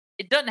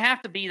 It doesn't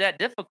have to be that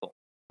difficult.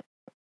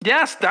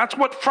 Yes, that's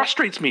what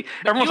frustrates me.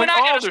 Everyone's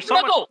like, there's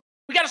so much.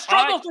 We got to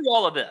struggle through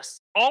all of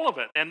this. All of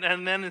it. And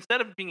then instead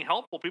of being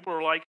helpful, people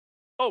are like,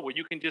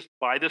 you can just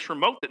buy this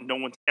remote that no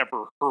one's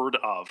ever heard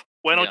of.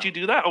 Why don't you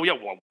do that? Oh, yeah,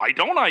 well, why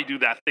don't I do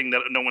that thing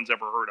that no one's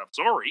ever heard of?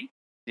 Sorry.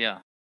 Yeah.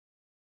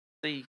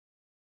 See,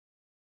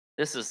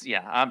 this is,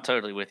 I'm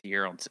totally with you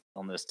here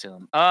on this,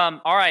 Tim.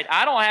 All right,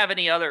 I don't have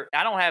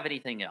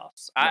anything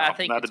else. I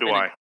think it's been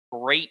a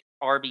great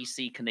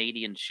RBC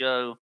Canadian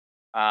show.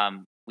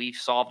 We've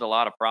solved a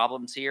lot of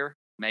problems here.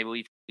 Maybe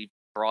we've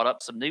brought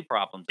up some new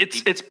problems.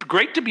 It's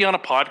great to be on a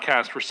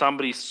podcast where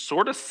somebody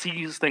sort of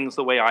sees things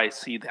the way I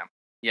see them.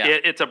 Yeah,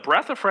 it's a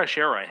breath of fresh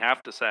air, I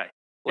have to say.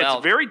 Well,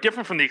 it's very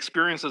different from the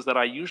experiences that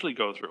I usually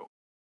go through,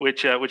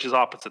 which is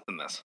opposite than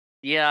this.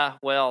 Yeah,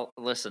 well,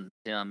 listen,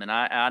 Tim, and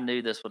I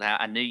knew this would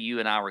happen. I knew you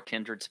and I were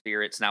kindred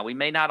spirits. Now, we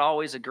may not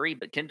always agree,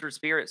 but kindred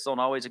spirits don't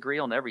always agree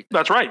on everything.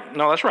 That's right.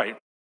 No, that's right.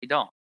 We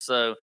don't.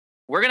 So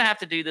we're going to have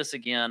to do this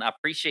again. I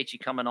appreciate you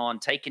coming on,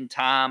 taking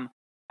time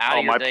out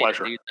of your day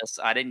to do this.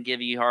 I didn't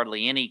give you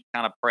hardly any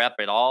kind of prep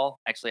at all.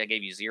 Actually, I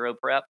gave you zero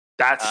prep.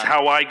 That's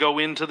how I go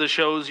into the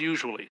shows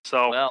usually.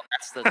 So well,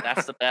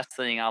 that's the best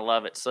thing. I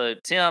love it. So,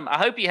 Tim, I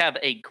hope you have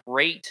a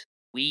great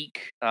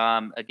week.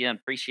 Again,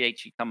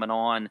 appreciate you coming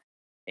on.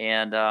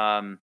 And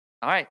all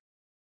right,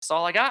 that's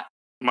all I got.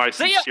 My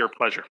sincere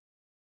pleasure.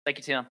 Thank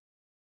you, Tim.